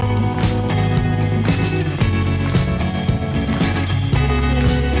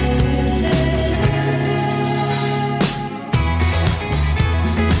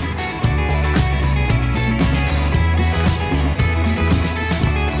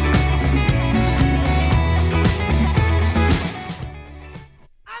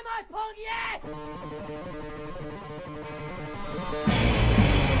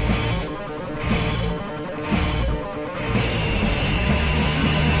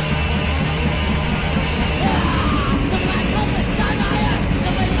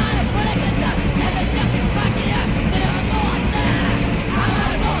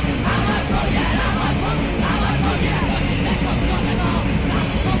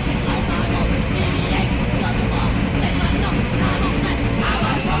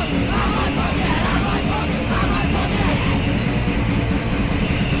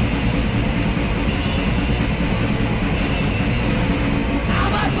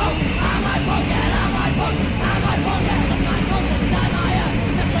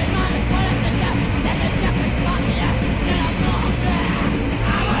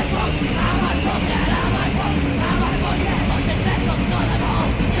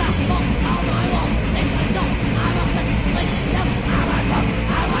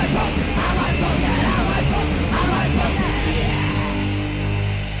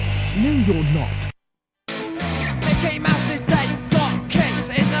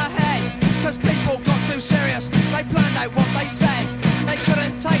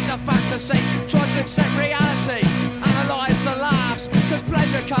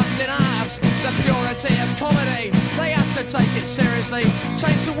take it seriously.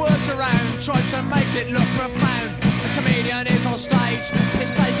 Change the words around, try to make it look profound. The comedian is on stage,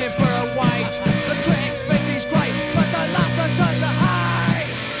 it's taken for a wage. The critics think he's great, but the laughter turns to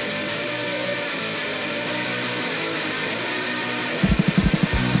hate.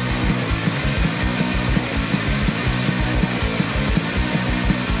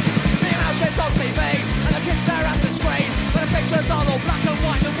 Mickey Mouse is on TV, and the kids stare at the screen. But the pictures are all black and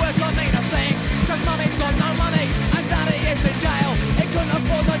white, the words don't mean a thing. Cause mummy's got no money, and daddy is in jail. He couldn't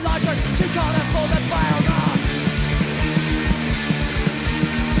afford the license, she can't afford the bail, no.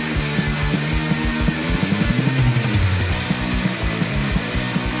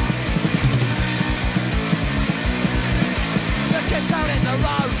 The kids out in the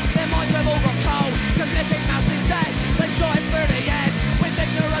road, their minds have all got cold. Cause Mickey Mouse is dead, they shot him through the head. With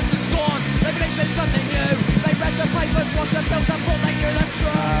ignorance and scorn, they believed in something new. They read the papers, watched the films and thought they knew the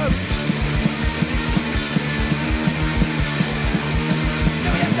truth.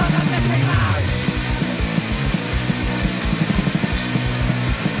 Mickey Mouse.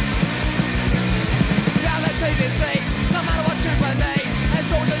 Reality deceives, no matter what you believe.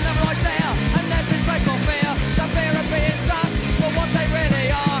 It's always another idea, and theirs is based on fear. The fear of being sus for what they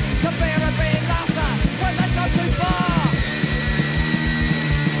really are. The fear of being laughed at when they go too far.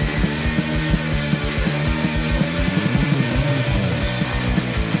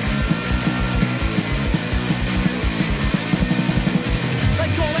 They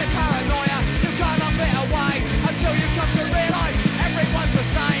call it paranoia, you can't unfit away until you come to realise everyone's the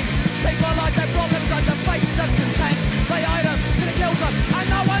same. People hide their problems under faces of contempt. They hide them till it kills them, and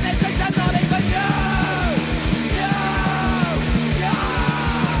no one is thinks them, not even you. You,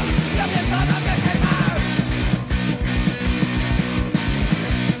 have you done a Mickey Mouse?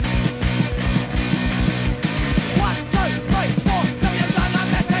 1, 2, 3, 4, have you done a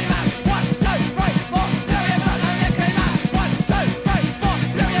Mickey Mouse? 1, 2, 3, 4, have you done a Mickey Mouse? 1, 2, 3, 4,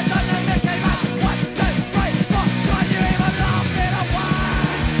 have you done a Mickey Mouse? 1, 2, 3, 4, can't you even laugh it away?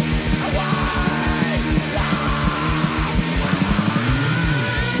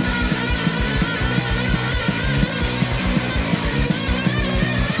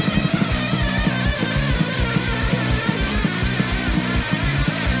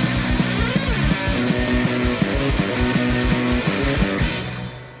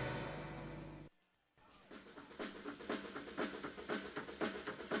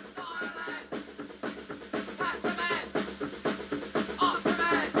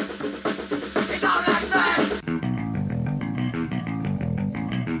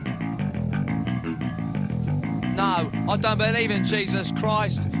 No, I don't believe in Jesus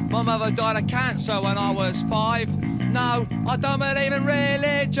Christ. My mother died of cancer when I was 5. No, I don't believe in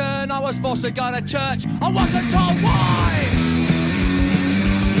religion. I was forced to go to church. I wasn't told why.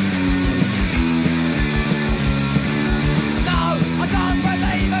 No, I don't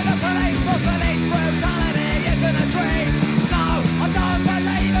believe in the police, for police brutality isn't a dream. No, I don't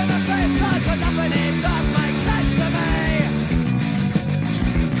believe in the system, but nothing it does make sense to me.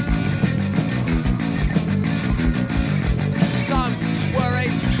 Don't worry,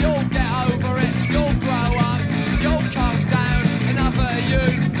 you'll get over it, you'll grow up, you'll come down. Another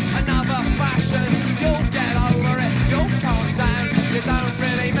youth, another fashion, you'll get over it, you'll calm down. You don't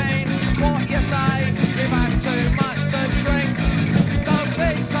really mean what you say, you've had too much to drink. Don't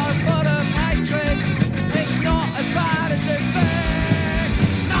be so full of hatred, it's not as bad as you think.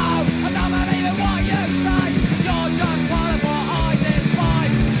 No, I don't believe in what you say, you're just part of what I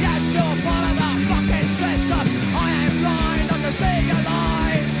despise. Yes, you're part of that fucking system, I am blind to see your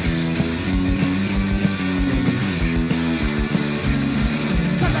lies.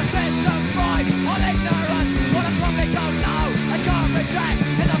 Cause the system thrive on ignorance, what the public don't know, they can't reject.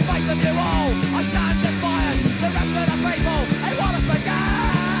 In the face of you all, I stand defiant. The rest of the people, they wanna forget.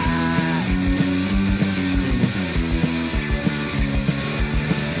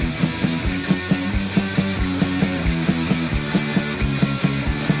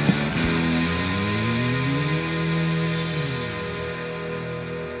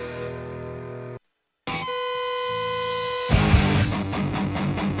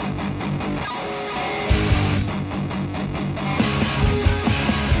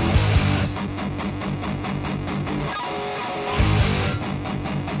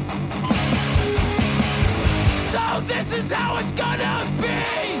 This is how it's gonna be.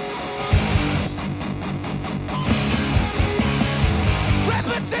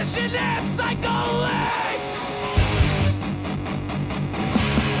 Repetition and cycling.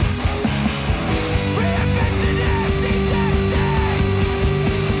 Reinvention and dejecting.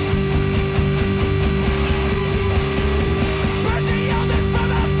 Purging illness from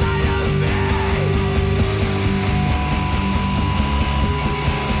outside of me.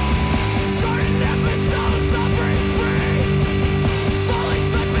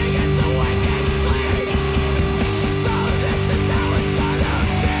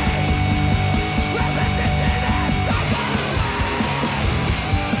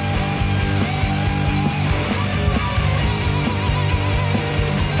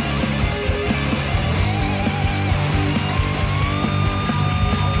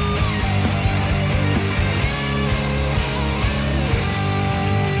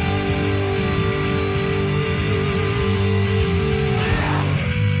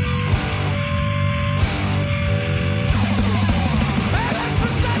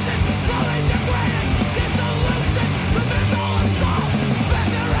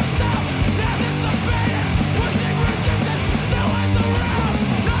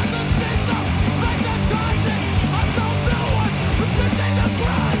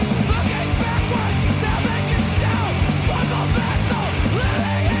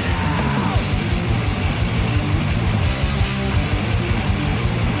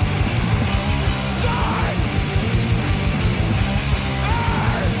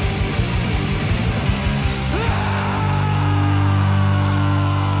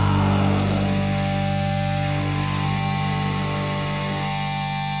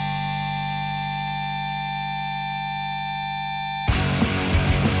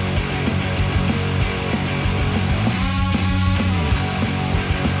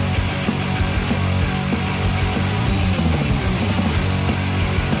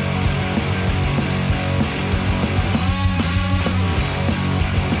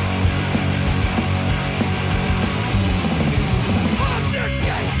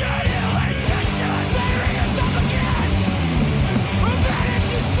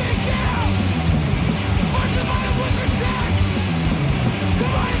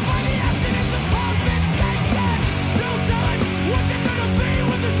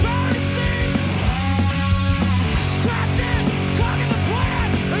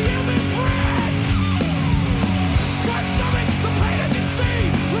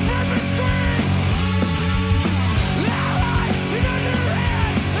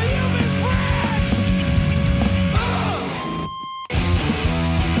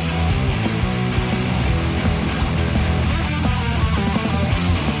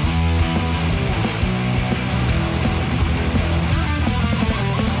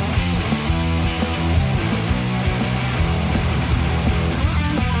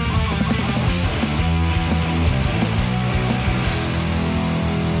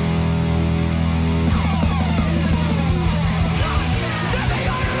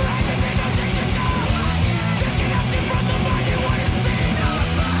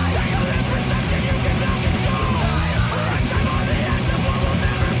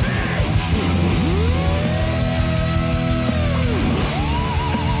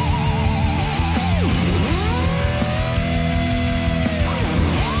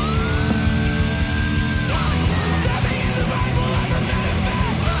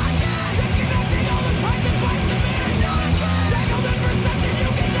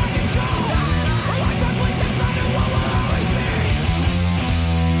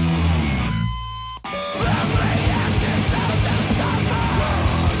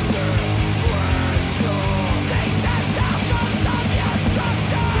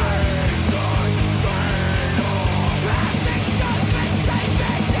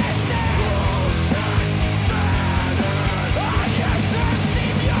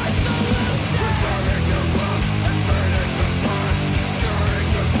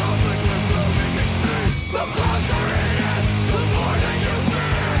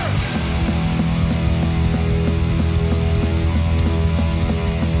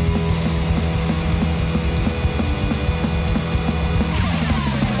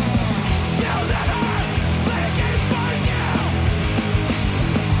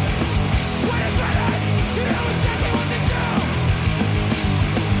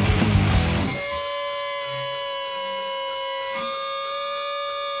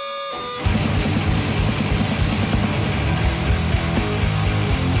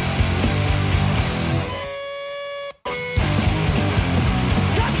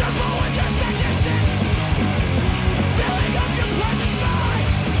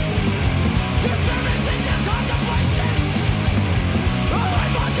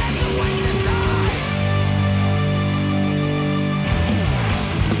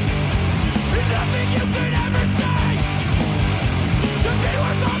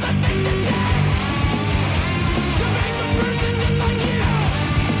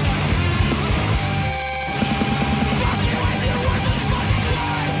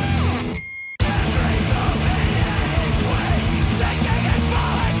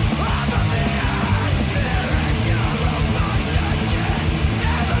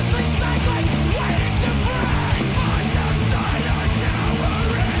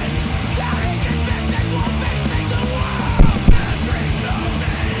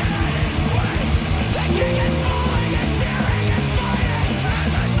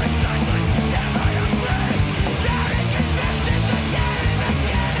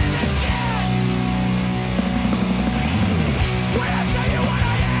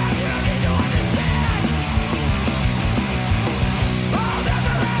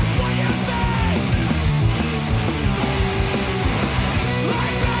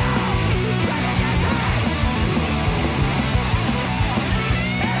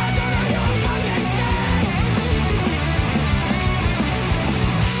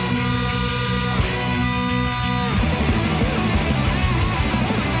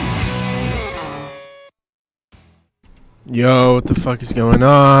 Yo, what the fuck is going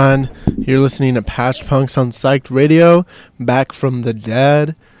on? You're listening to Patched Punks on Psyched Radio, back from the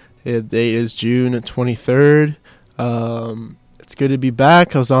dead. The date is June 23rd. It's good to be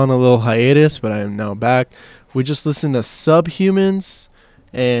back. I was on a little hiatus, but I am now back. We just listened to Subhumans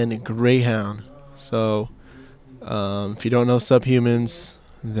and Greyhound. So, if you don't know Subhumans,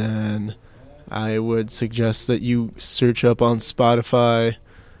 then I would suggest that you search up on Spotify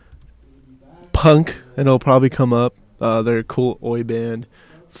Punk, and it'll probably come up. They're a cool oi band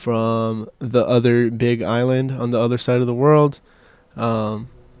from the other big island on the other side of the world. They're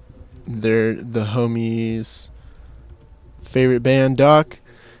the homies' favorite band, Doc.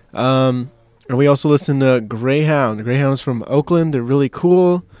 And we also listen to Greyhound. Greyhound's from Oakland. They're really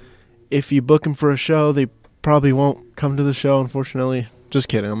cool. If you book them for a show, they probably won't come to the show, unfortunately. Just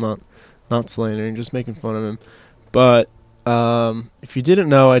kidding. I'm not slandering, just making fun of him. But if you didn't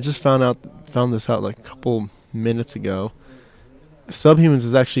know, I just found this out like a couple minutes ago. Subhumans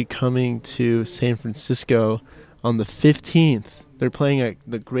is actually coming to San Francisco on the 15th. They're playing at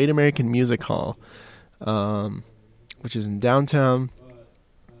the Great American Music Hall, which is in downtown.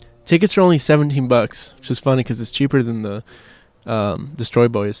 Tickets are only $17, which is funny because it's cheaper than the Destroy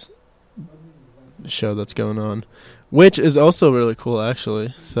Boys show that's going on, which is also really cool,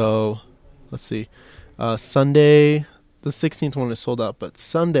 actually. So, let's see. Sunday, the 16th one is sold out, but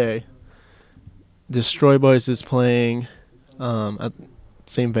Sunday, Destroy Boys is playing at the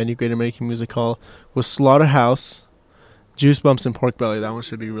same venue, Great American Music Hall, with Slaughterhouse, Juice Bumps, and Pork Belly. That one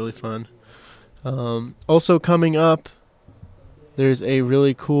should be really fun. Also coming up, there's a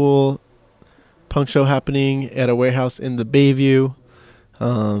really cool punk show happening at a warehouse in the Bayview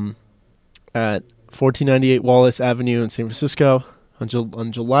at 1498 Wallace Avenue in San Francisco on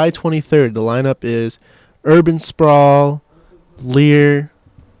July 23rd. The lineup is Urban Sprawl, Lear,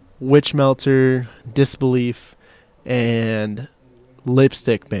 Witch Melter, Disbelief, and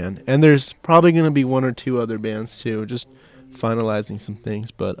Lipstick Band. And there's probably going to be one or two other bands too, just finalizing some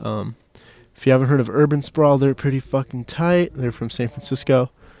things. But if you haven't heard of Urban Sprawl, they're pretty fucking tight. They're from San Francisco,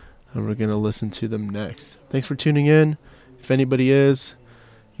 and we're going to listen to them next. Thanks for tuning in. If anybody is,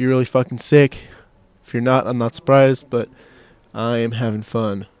 you're really fucking sick. If you're not, I'm not surprised, but I am having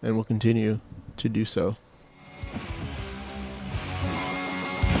fun and will continue to do so.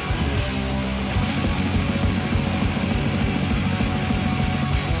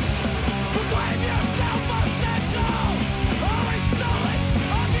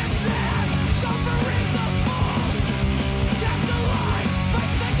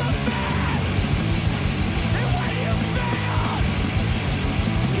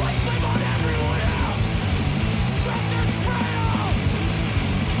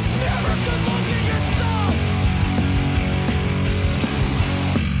 Never could look at yourself.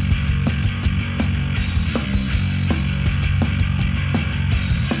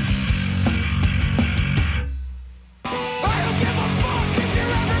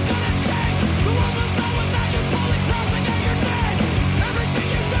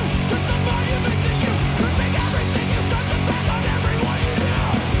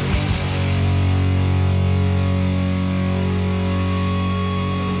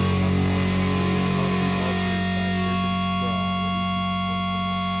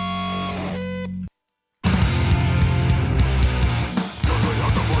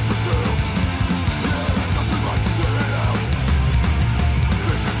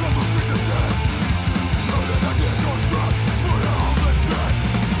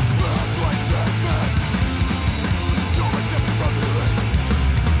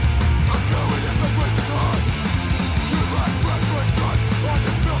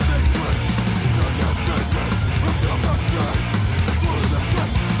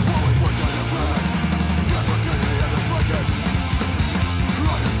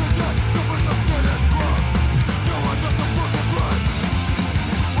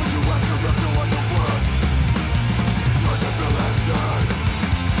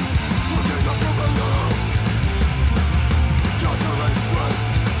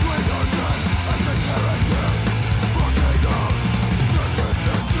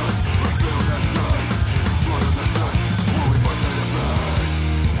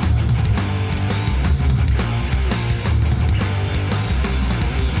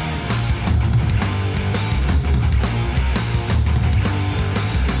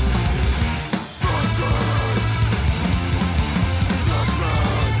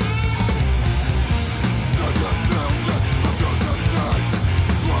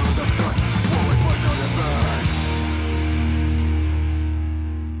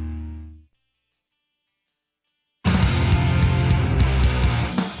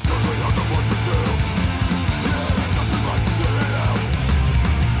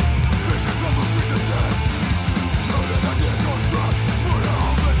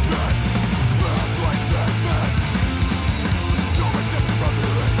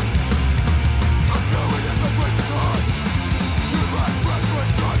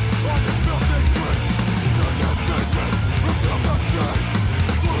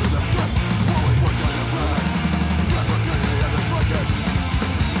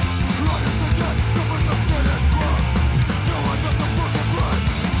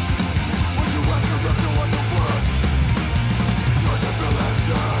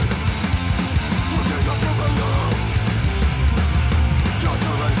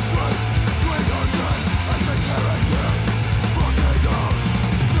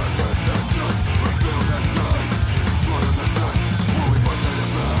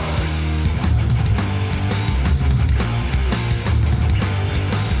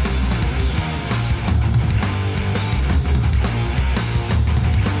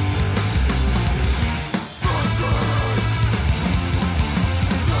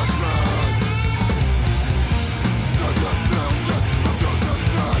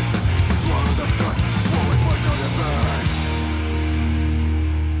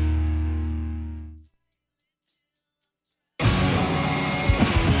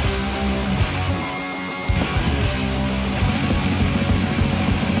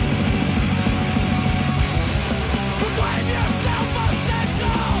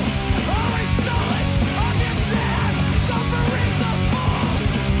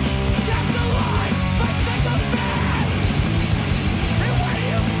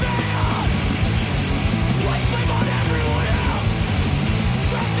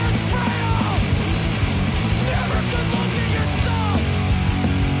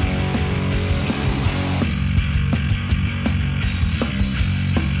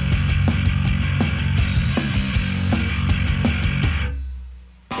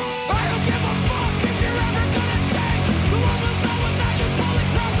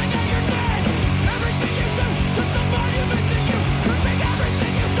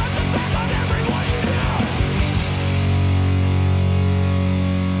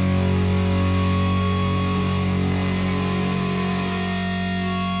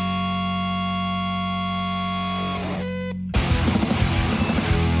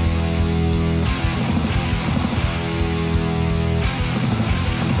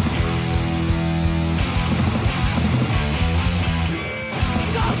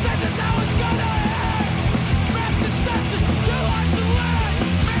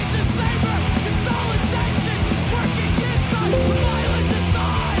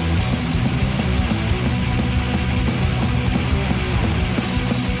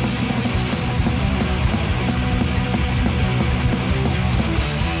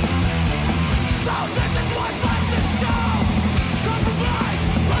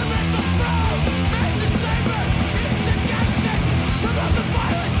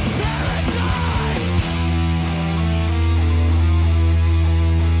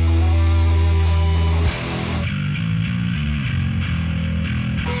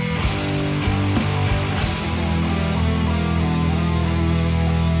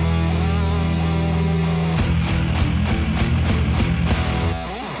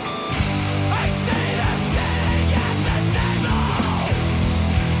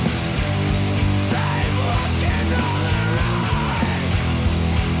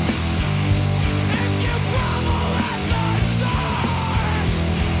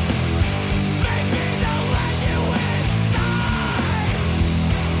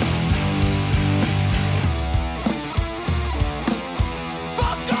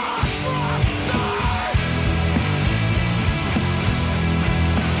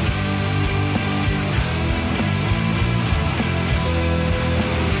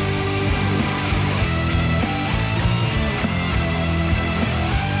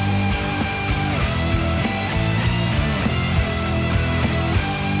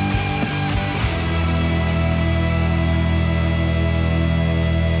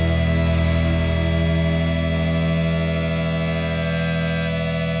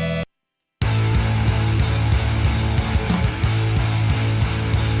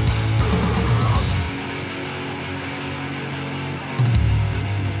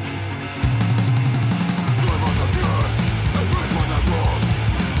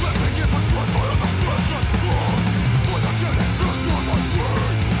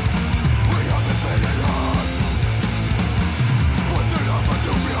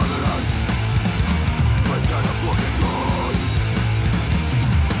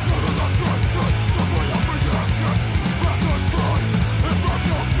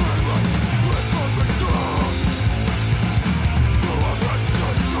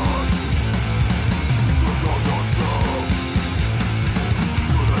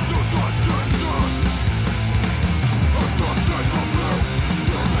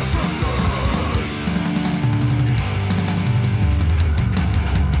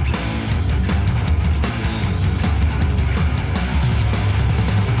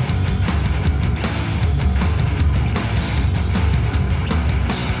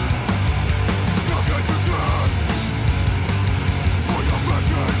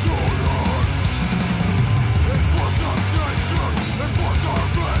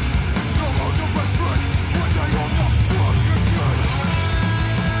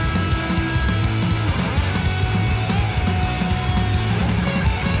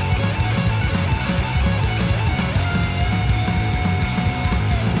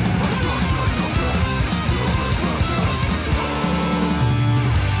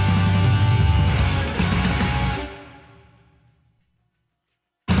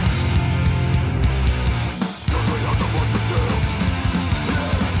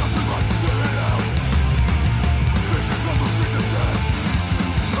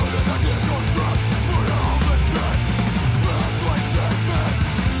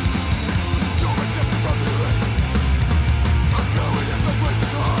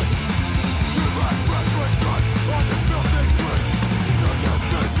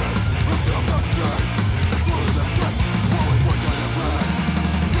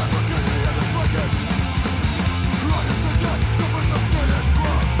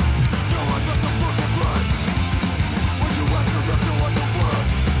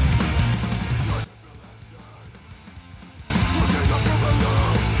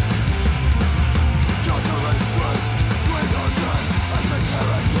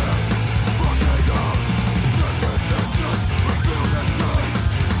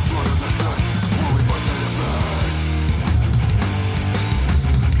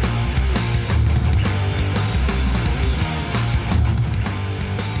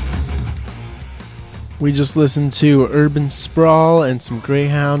 We just listened to Urban Sprawl and some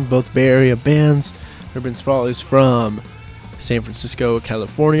Greyhound, both Bay Area bands. Urban Sprawl is from San Francisco,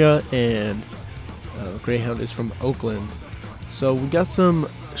 California, and Greyhound is from Oakland. So we got some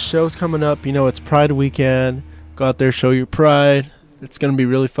shows coming up. You know, it's Pride weekend. Go out there, show your pride. It's going to be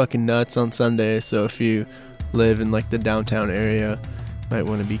really fucking nuts on Sunday, so if you live in like the downtown area, might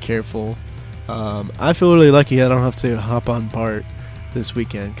want to be careful. I feel really lucky I don't have to hop on BART this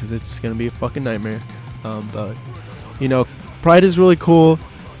weekend because it's going to be a fucking nightmare. But, you know, Pride is really cool,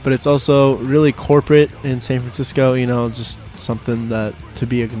 but it's also really corporate in San Francisco, you know, just something that to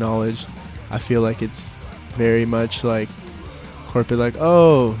be acknowledged. I feel like it's very much like corporate, like,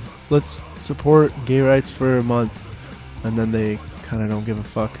 oh, let's support gay rights for a month, and then they kind of don't give a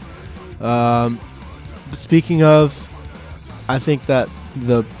fuck. Speaking of, I think that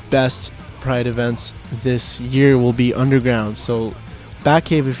the best Pride events this year will be underground. So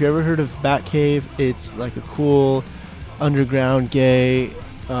Batcave, if you ever heard of Batcave, it's like a cool underground gay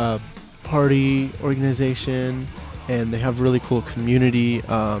party organization, and they have really cool community.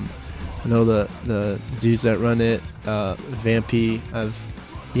 I know the dudes that run it, Vampy. I've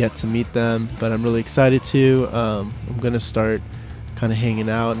yet to meet them, but I'm really excited to. I'm gonna start kind of hanging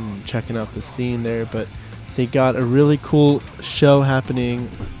out and checking out the scene there. But they got a really cool show happening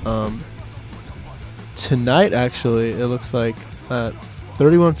tonight. Actually, it looks like at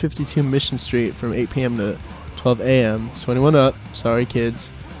 3152 Mission Street from 8 p.m. to 12 a.m. It's 21 up. Sorry,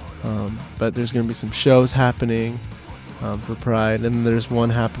 kids. But there's gonna be some shows happening for Pride, and there's one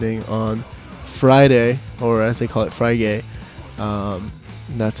happening on Friday, or as they call it, Friday.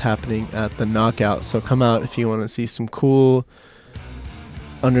 That's happening at the Knockout. So come out if you want to see some cool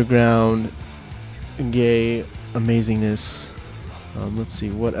underground gay amazingness. Let's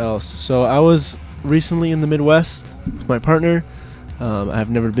see what else. So I was recently in the Midwest with my partner. I've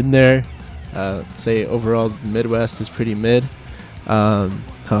never been there. Say overall the Midwest is pretty mid.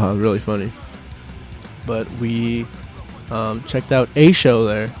 Really funny. But we checked out a show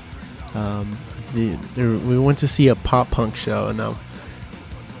there. We went to see a pop punk show, and now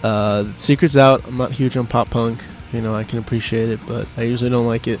the secret's out. I'm not huge on pop punk. You know, I can appreciate it, but I usually don't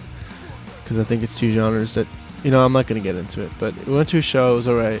like it because I think it's two genres that, you know, I'm not going to get into it. But we went to a show. It was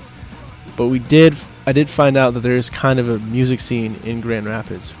all right. But I did find out that there is kind of a music scene in Grand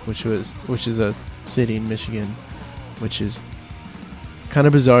Rapids, which is a city in Michigan, which is kind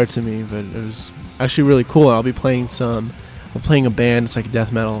of bizarre to me, but it was actually really cool. I'm playing a band. It's like a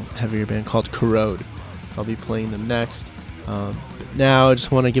death metal heavier band called Corrode. I'll be playing them next. But now I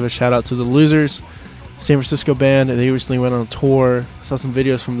just want to give a shout out to the Losers, San Francisco band. They recently went on a tour. I saw some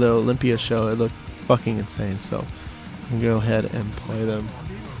videos from the Olympia show. It looked fucking insane. So I'm gonna go ahead and play them.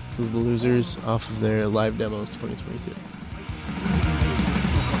 For the Losers off of their live demos 2022.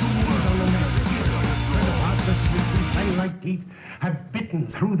 Like teeth have bitten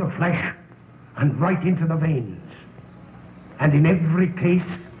through the flesh and right into the veins. And in every case,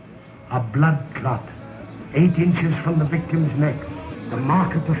 a blood clot, 8 inches from the victim's neck, the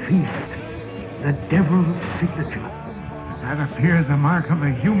mark of the feast, the devil's signature. That appears the mark of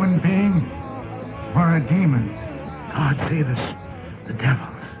a human being or a demon. God save us, the devil.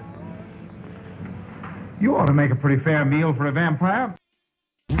 You ought to make a pretty fair meal for a vampire.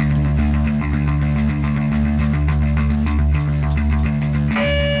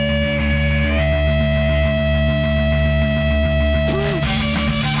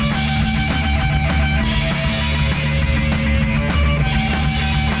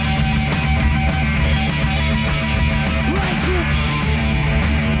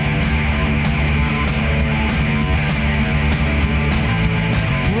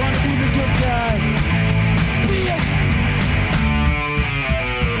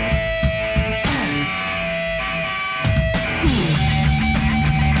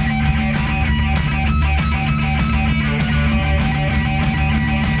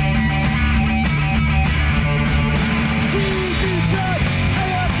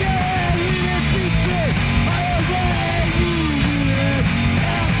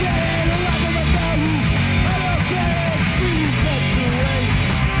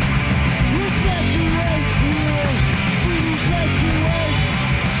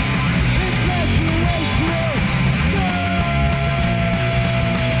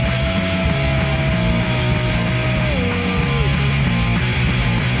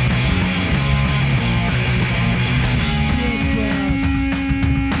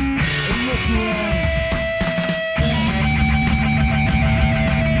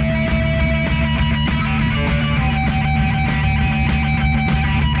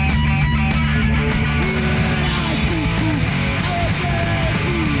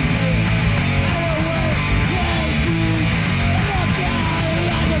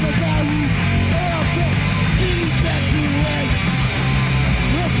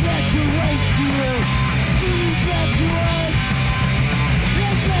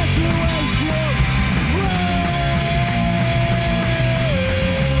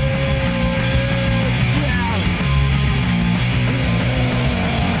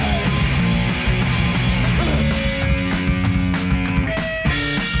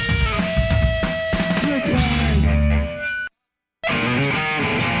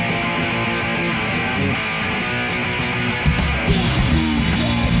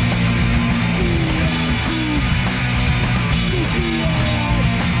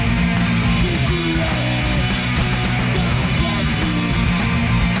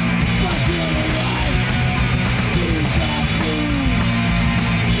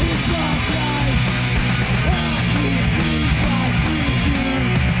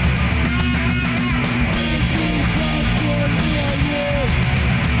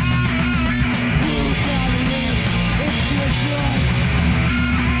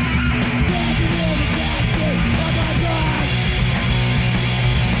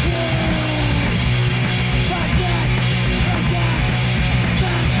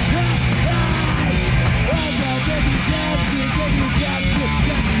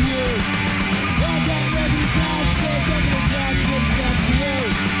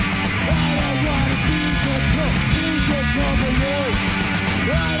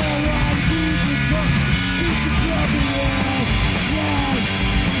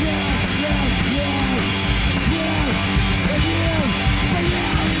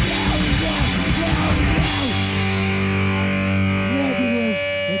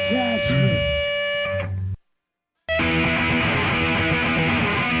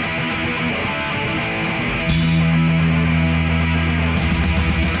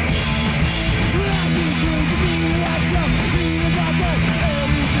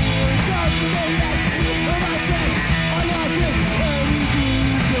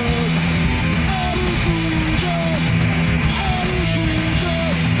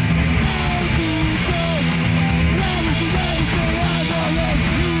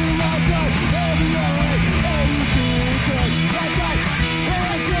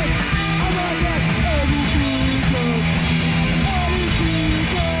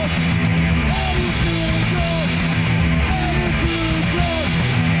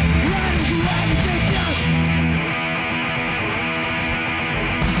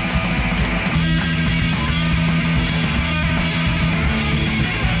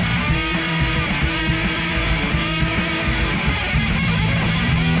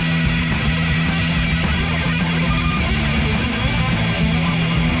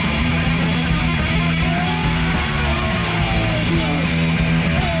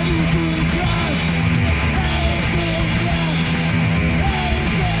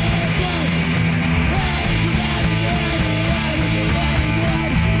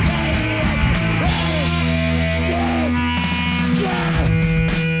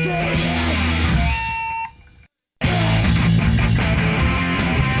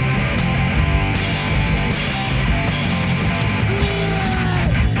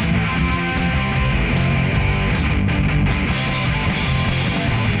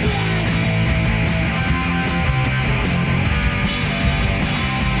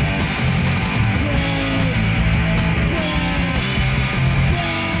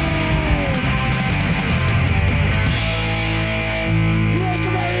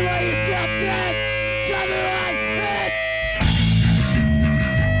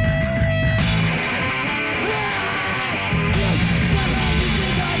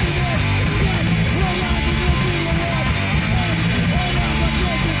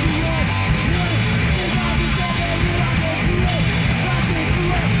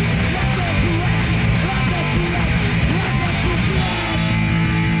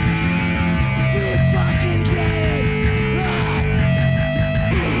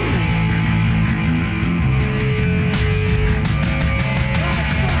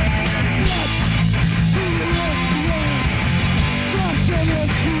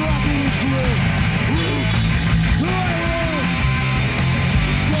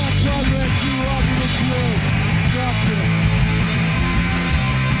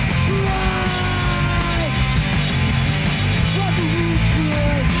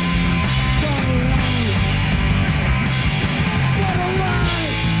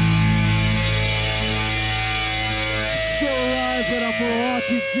 But I'm more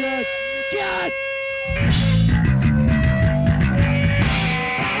walking dead. God!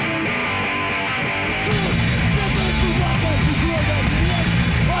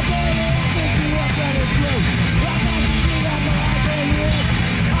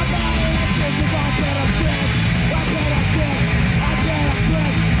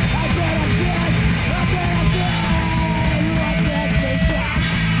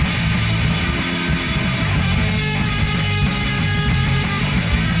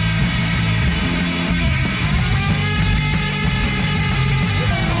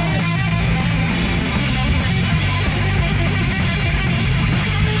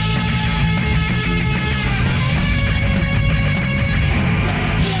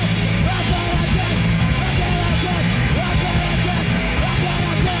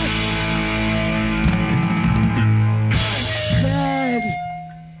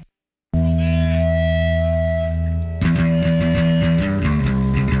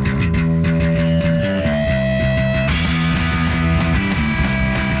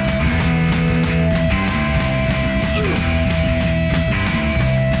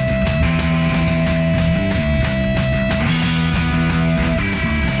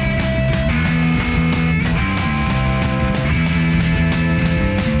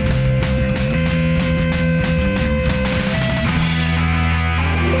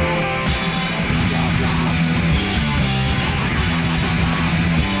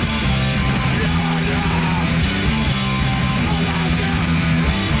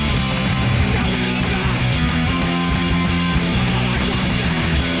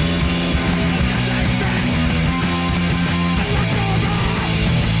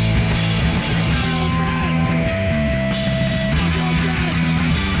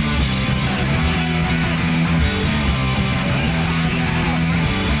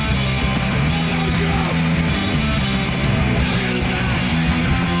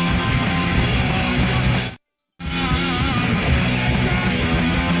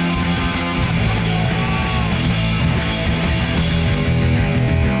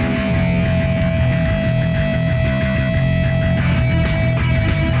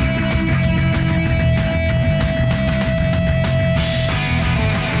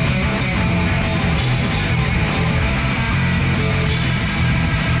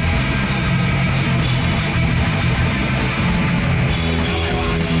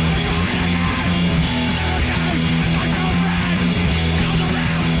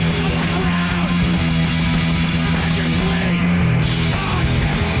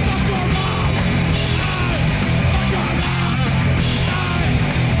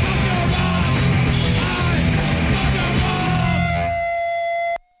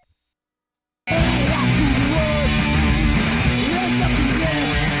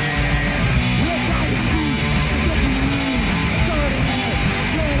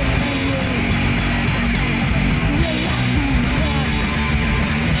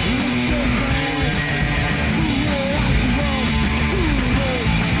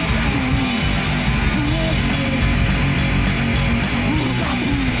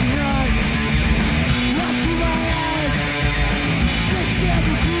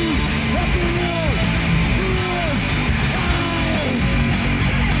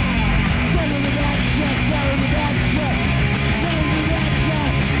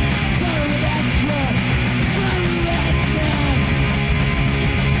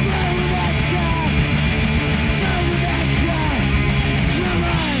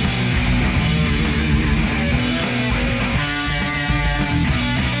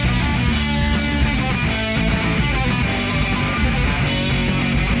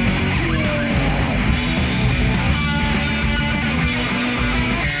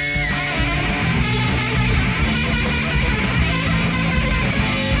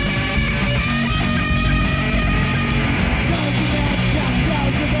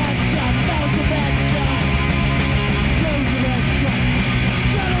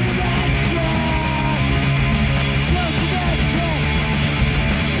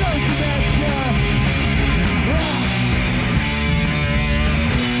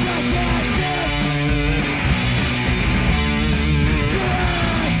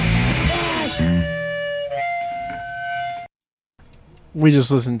 We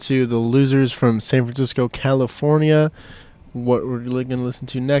just listened to The Losers from San Francisco, California what we're going to listen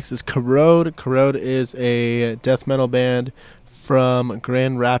to next is Corrode. Corrode is a death metal band from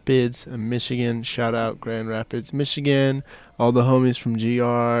Grand Rapids, Michigan. Shout out Grand Rapids, Michigan. All the homies from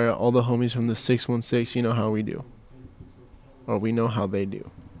GR, all the homies from the 616. You know how we do. Or we know how they do.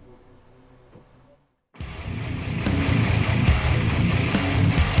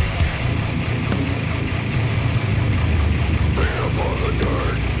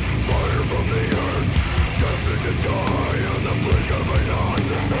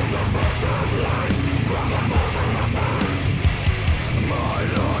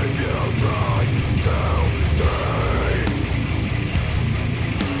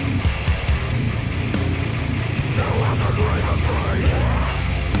 No one's a great mistake.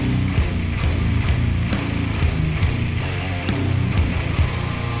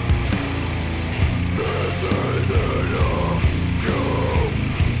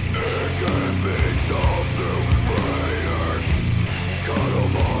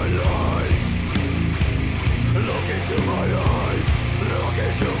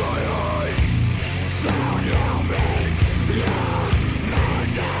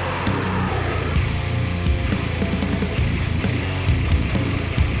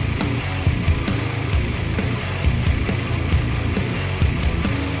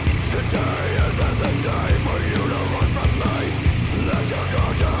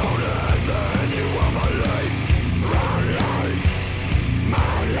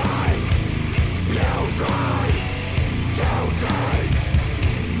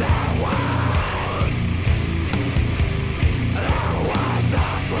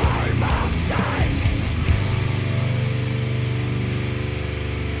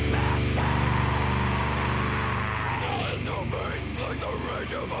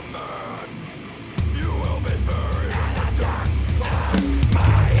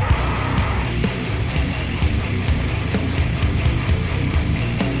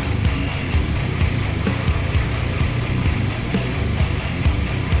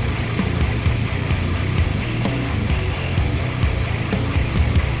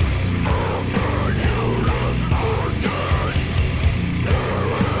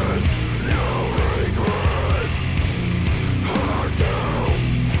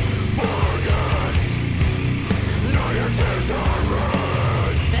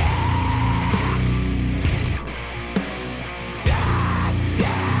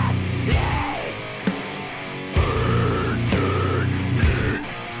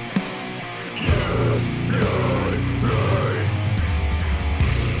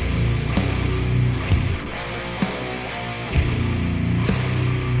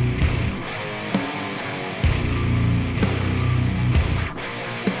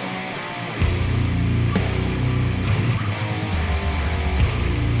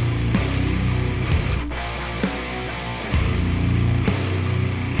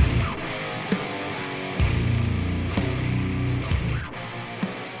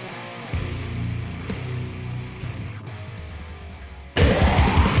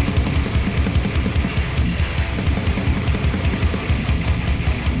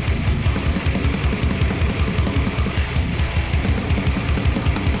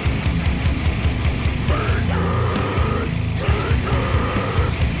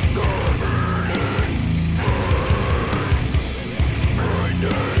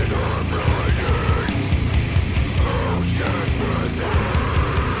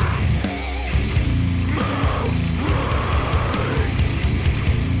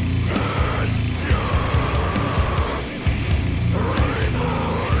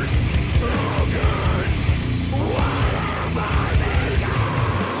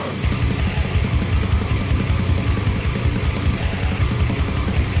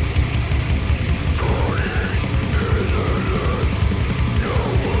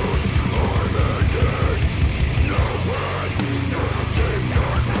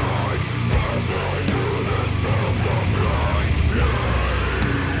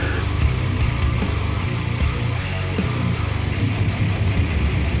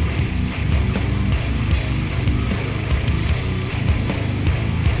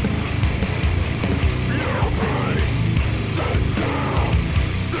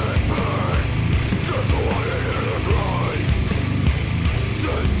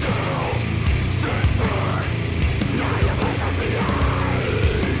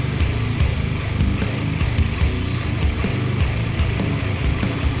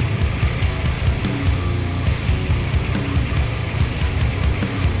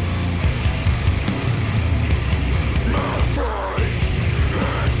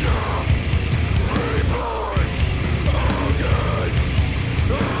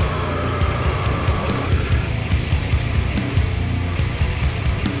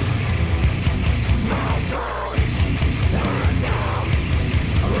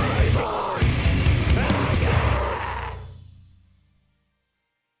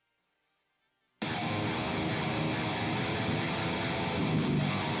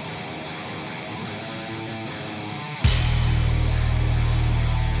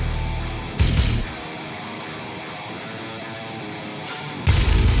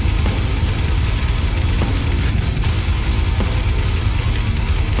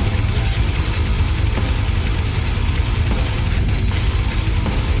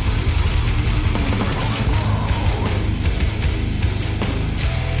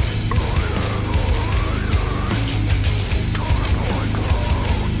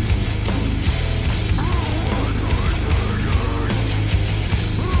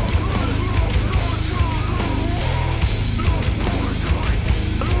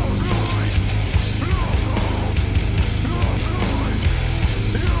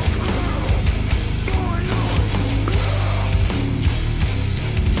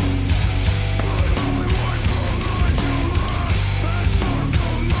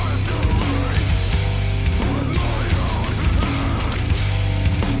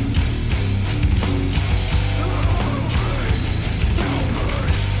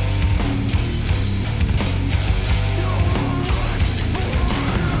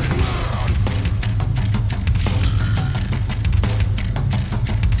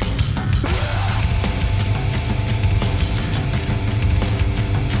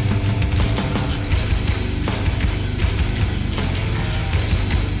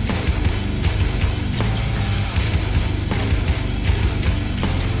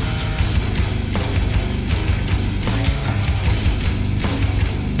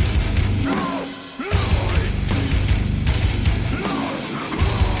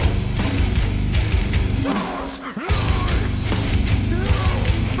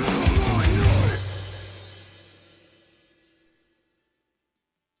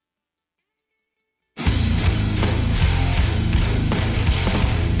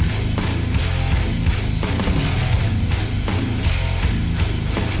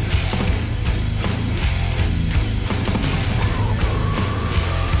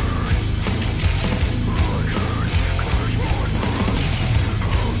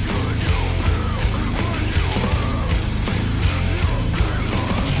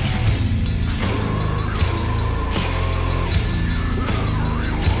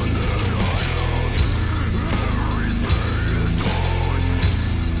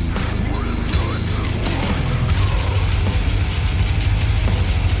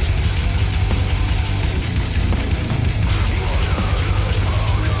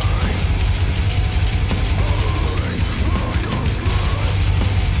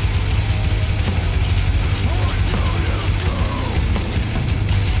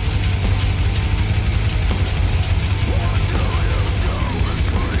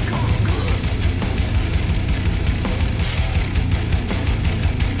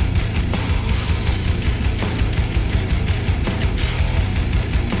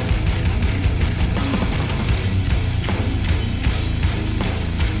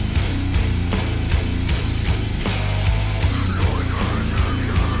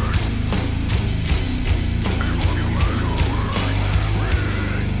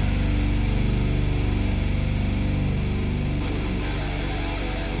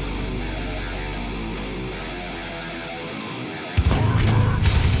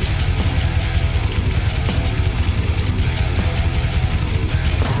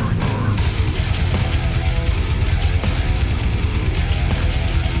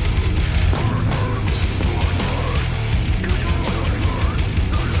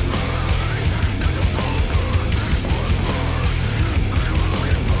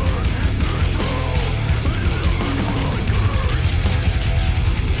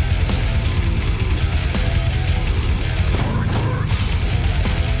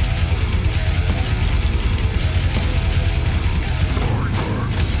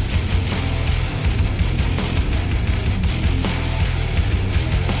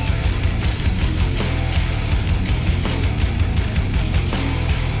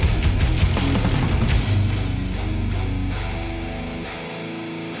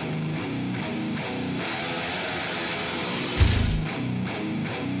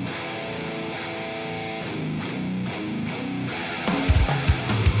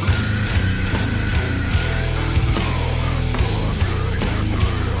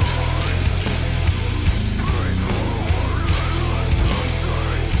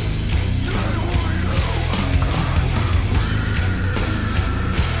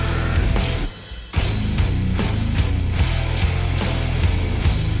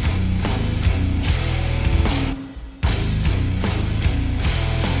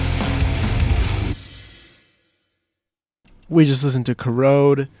 We just listened to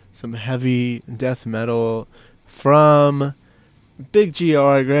Corrode, some heavy death metal from Big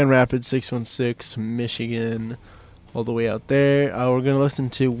GR, Grand Rapids 616, Michigan, all the way out there. We're going to listen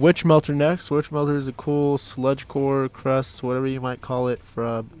to Witch Melter next. Witch Melter is a cool sludgecore crust, whatever you might call it,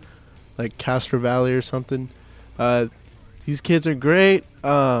 from like Castro Valley or something. These kids are great.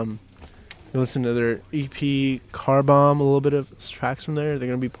 You listen to their EP Car Bomb, a little bit of tracks from there. They're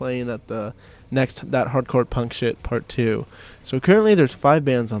going to be playing at the next That Hardcore Punk Shit Part 2. So currently there's 5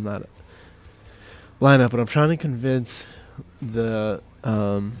 bands on that lineup, but I'm trying to convince the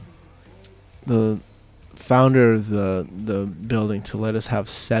founder of the building to let us have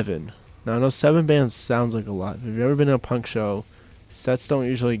 7. Now I know 7 bands sounds like a lot. If you've ever been to a punk show, sets don't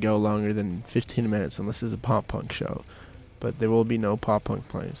usually go longer than 15 minutes unless it's a pop punk show. But there will be no pop punk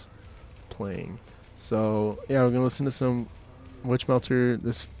playing. So yeah, we're gonna listen to some Witch Melter.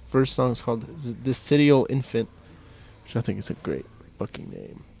 This first song is called Decidial Infant, which I think is a great fucking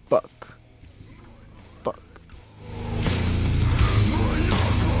name. Fuck.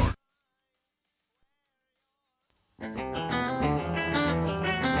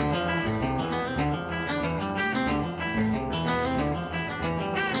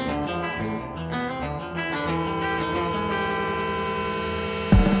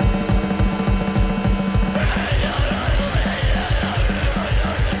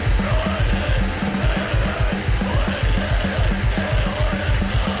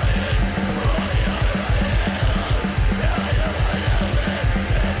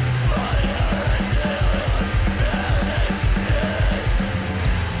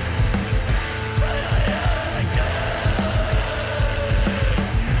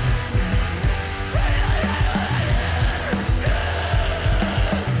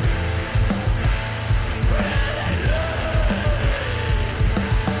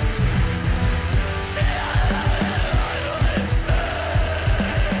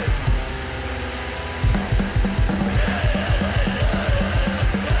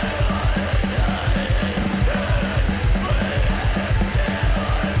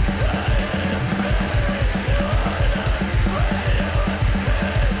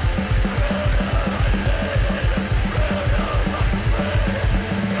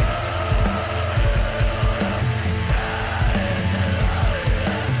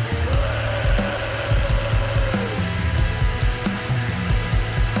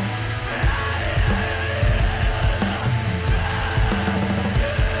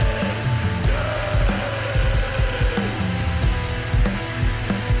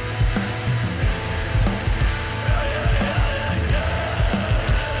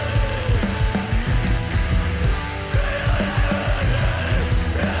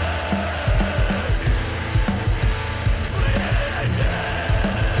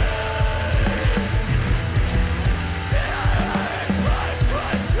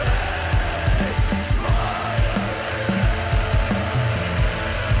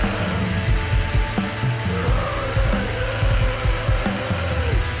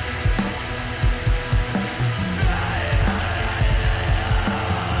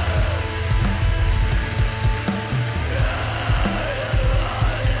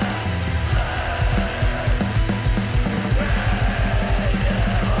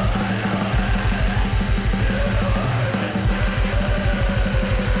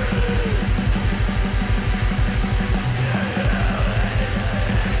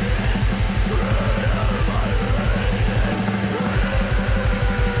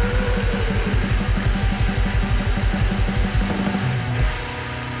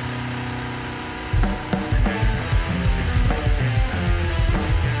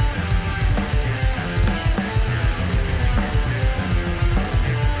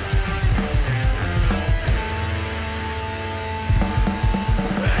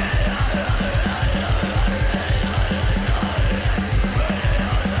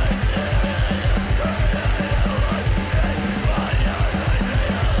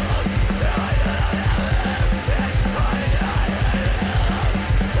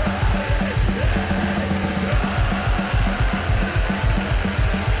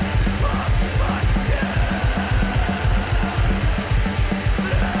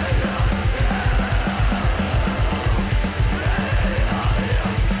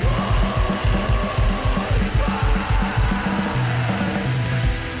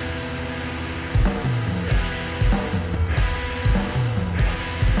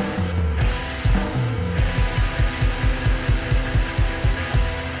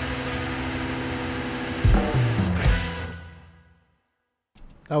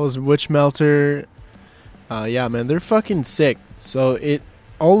 That was Witch Melter. Yeah, man, they're fucking sick. So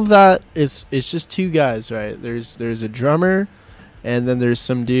all of that is just two guys, right? There's a drummer, and then there's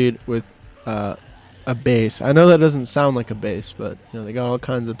some dude with a bass. I know that doesn't sound like a bass, but they got all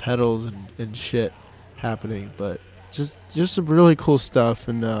kinds of pedals and shit happening. But just some really cool stuff,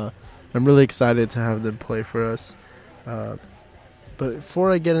 and I'm really excited to have them play for us. But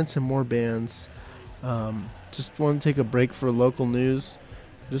before I get into more bands, just want to take a break for local news.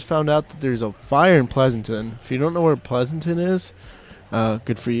 Just found out that there's a fire in Pleasanton. If you don't know where Pleasanton is,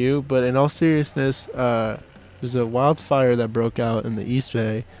 good for you. But in all seriousness, there's a wildfire that broke out in the East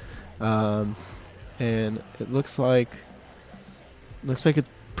Bay, and it looks like it's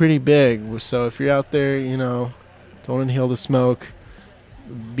pretty big. So if you're out there, don't inhale the smoke.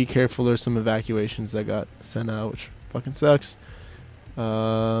 Be careful. There's some evacuations that got sent out, which fucking sucks.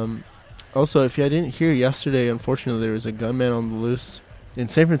 Also, if I didn't hear yesterday, unfortunately, there was a gunman on the loose in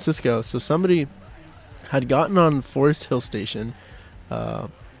San Francisco. So somebody had gotten on Forest Hill Station,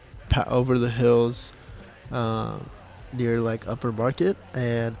 over the hills, near like Upper Market,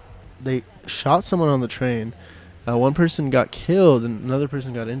 and they shot someone on the train. One person got killed and another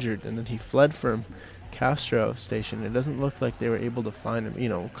person got injured, and then he fled from Castro Station. It doesn't look like they were able to find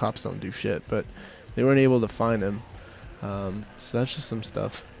him. Cops don't do shit, but they weren't able to find him. So that's just some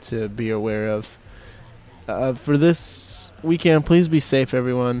stuff to be aware of. For this weekend, please be safe,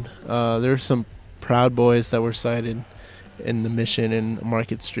 everyone. There are some Proud Boys that were sighted in the Mission and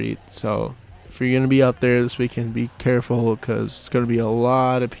Market Street. So if you're going to be out there this weekend, be careful, because it's going to be a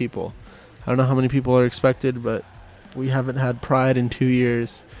lot of people. I don't know how many people are expected, but we haven't had Pride in 2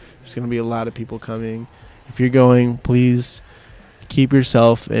 years. There's going to be a lot of people coming. If you're going, please keep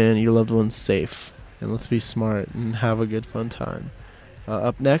yourself and your loved ones safe. And let's be smart and have a good fun time.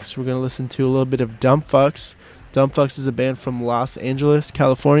 Up next, we're going to listen to a little bit of Dumb Fucks. Dumb Fucks is a band from Los Angeles,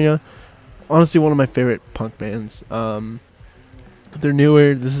 California. Honestly, one of my favorite punk bands. They're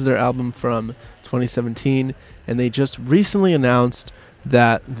newer. This is their album from 2017. And they just recently announced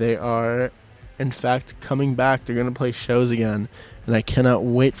that they are, in fact, coming back. They're going to play shows again. And I cannot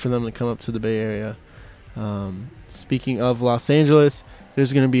wait for them to come up to the Bay Area. Speaking of Los Angeles,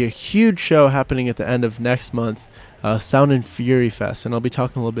 there's going to be a huge show happening at the end of next month, Sound and Fury Fest, and I'll be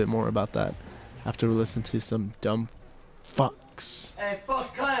talking a little bit more about that after we listen to some Dumb Fucks. Hey,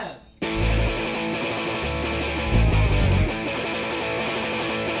 fuck Clan!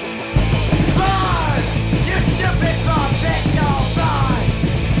 Run! You stupid frog bitch, oh run!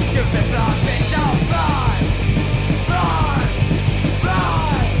 Stupid frog bitch, oh run! Run!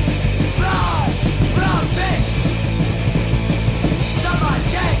 Run! Run! Run, bitch! Someone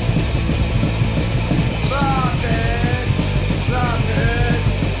take! Run, bitch! Run, bitch!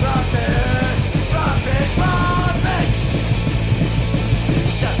 Run, bitch! Run, bitch! Run, bitch!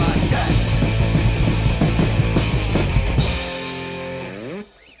 Someone take!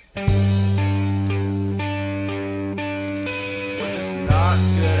 We're just not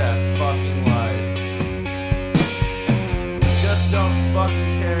good at fucking life. We just don't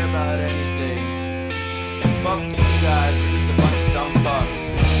fucking care about anything. Fuck you guys, we're just a bunch of dumb fucks.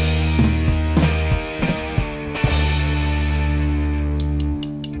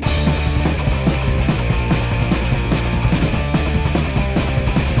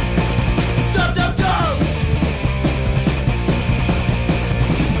 Dumb, dumb, dumb!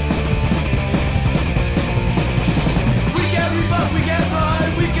 We can't read but we can't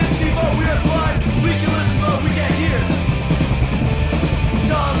rhyme. We can see but we are blind. We can listen but we can't hear.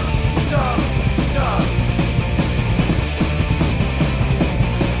 Dumb, dumb, dumb.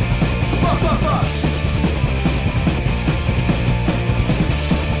 Fuck, fuck, fuck.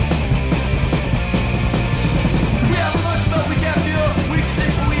 We have emotions but we can't feel. We can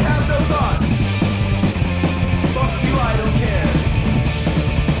think but we have no thoughts. Fuck you, I don't care.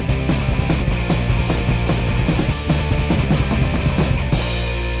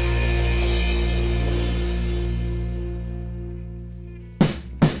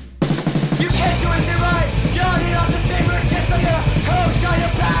 You can't do anything right. You're not the favorite, just like a coach on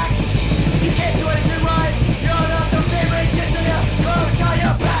your back. You can't do anything right. You're not the favorite, just like a coach on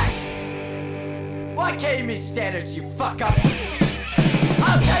your back. Why can't you meet standards, you fuck up?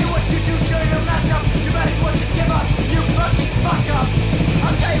 I'll tell you what you do, sure you don't mess up. You might as well just give up, you fucking fuck up.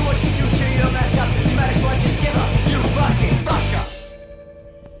 I'll tell you what you do, sure you don't mess up. You might as well just give up, you fucking fuck up.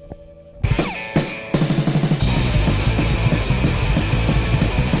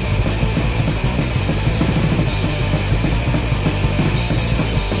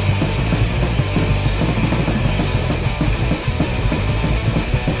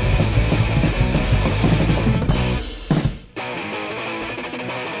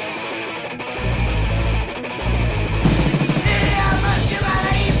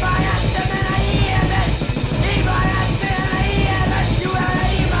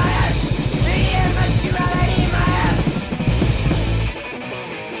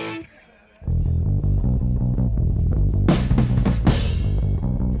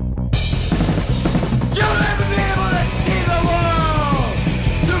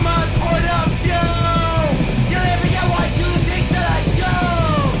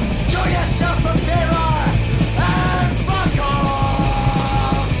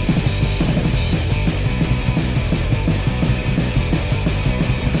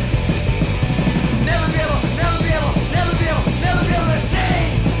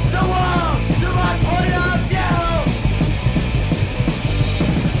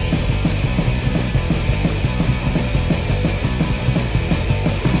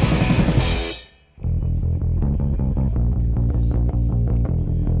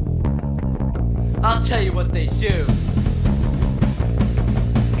 I'll tell you what they do.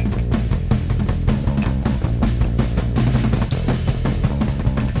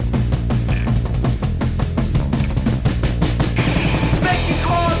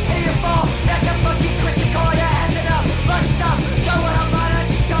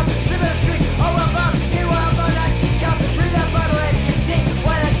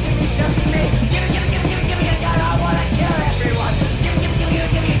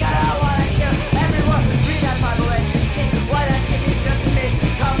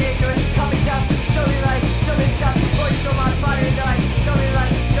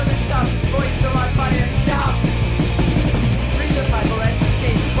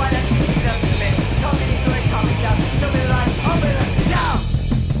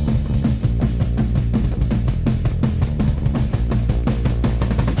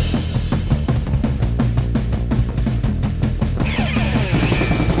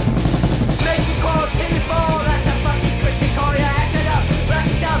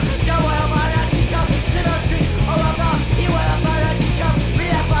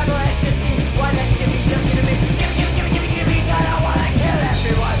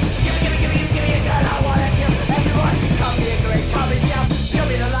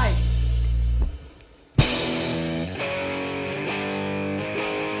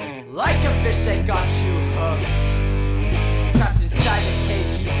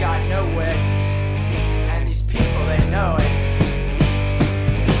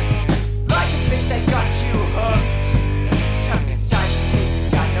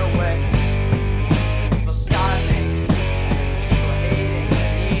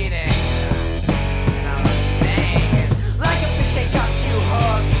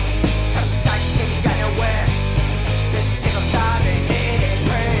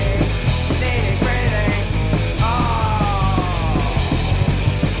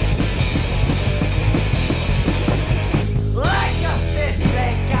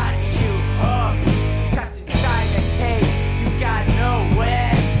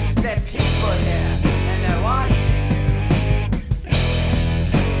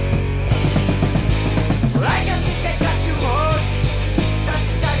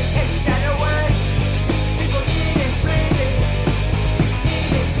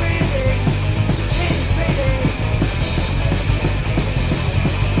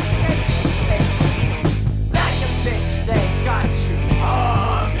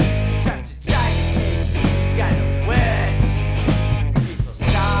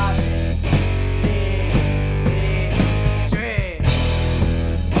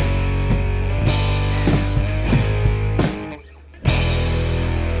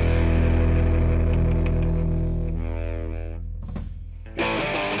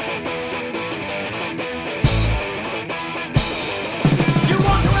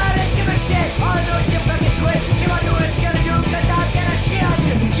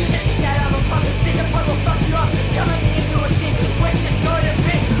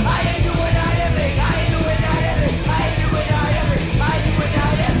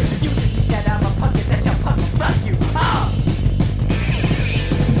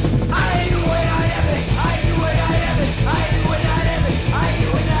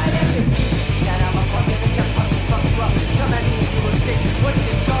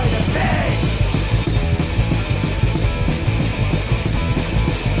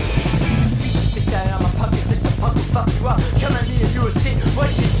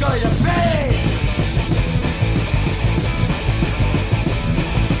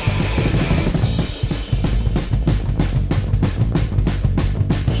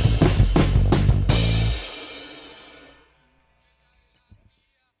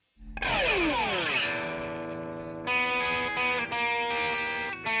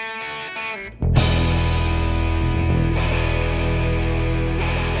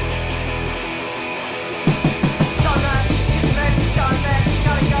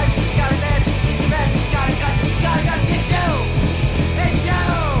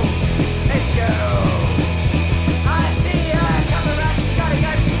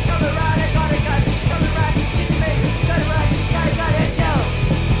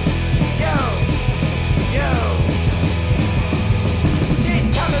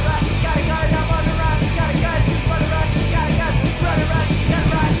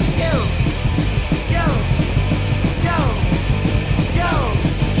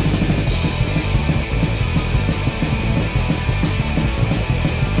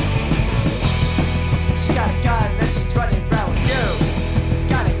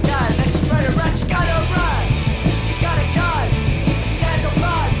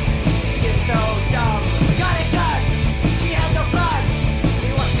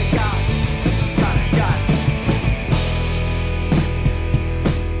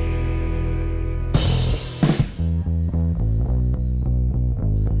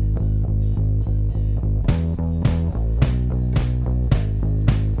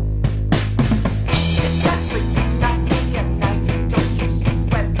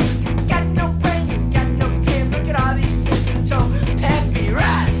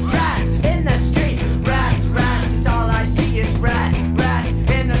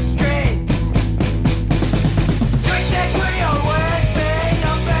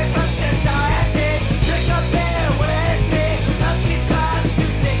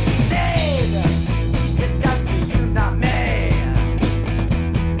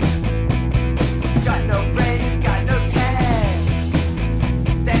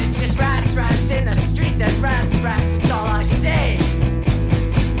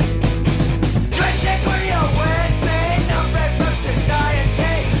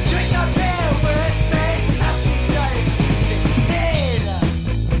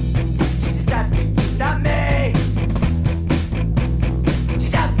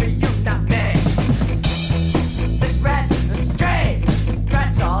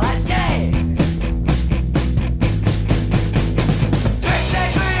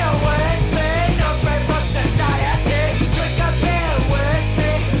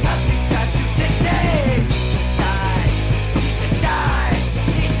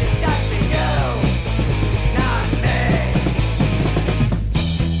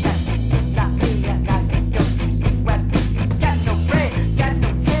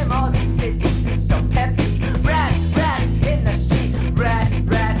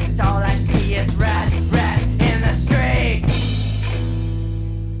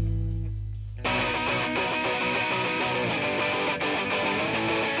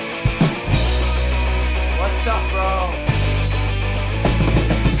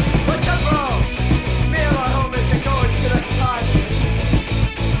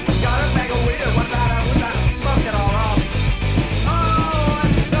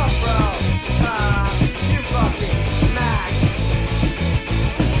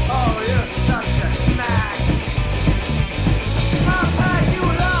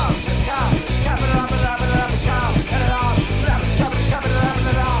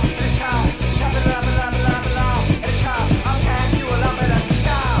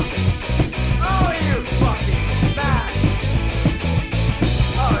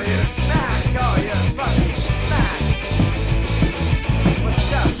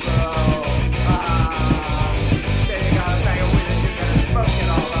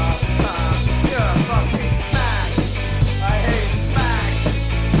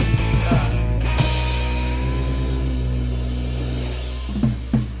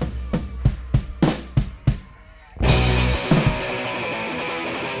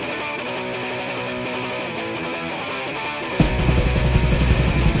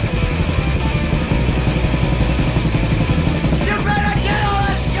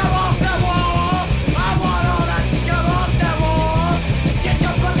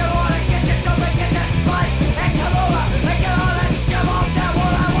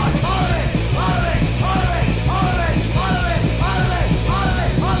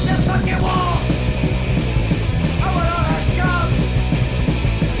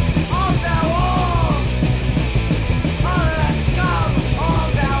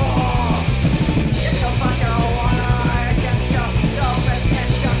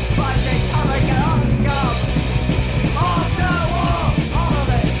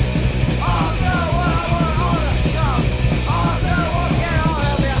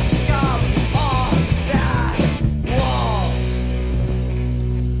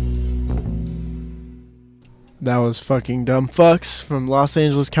 That was fucking Dumb Fucks from Los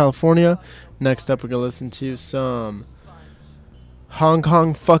Angeles, California. Next up, we're going to listen to some Hong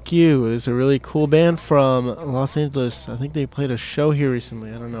Kong Fuck You. It's a really cool band from Los Angeles. I think they played a show here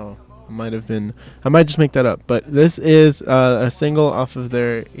recently. I don't know. I might just make that up. But this is a single off of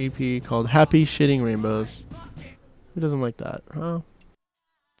their EP called Happy Shitting Rainbows. Who doesn't like that, huh?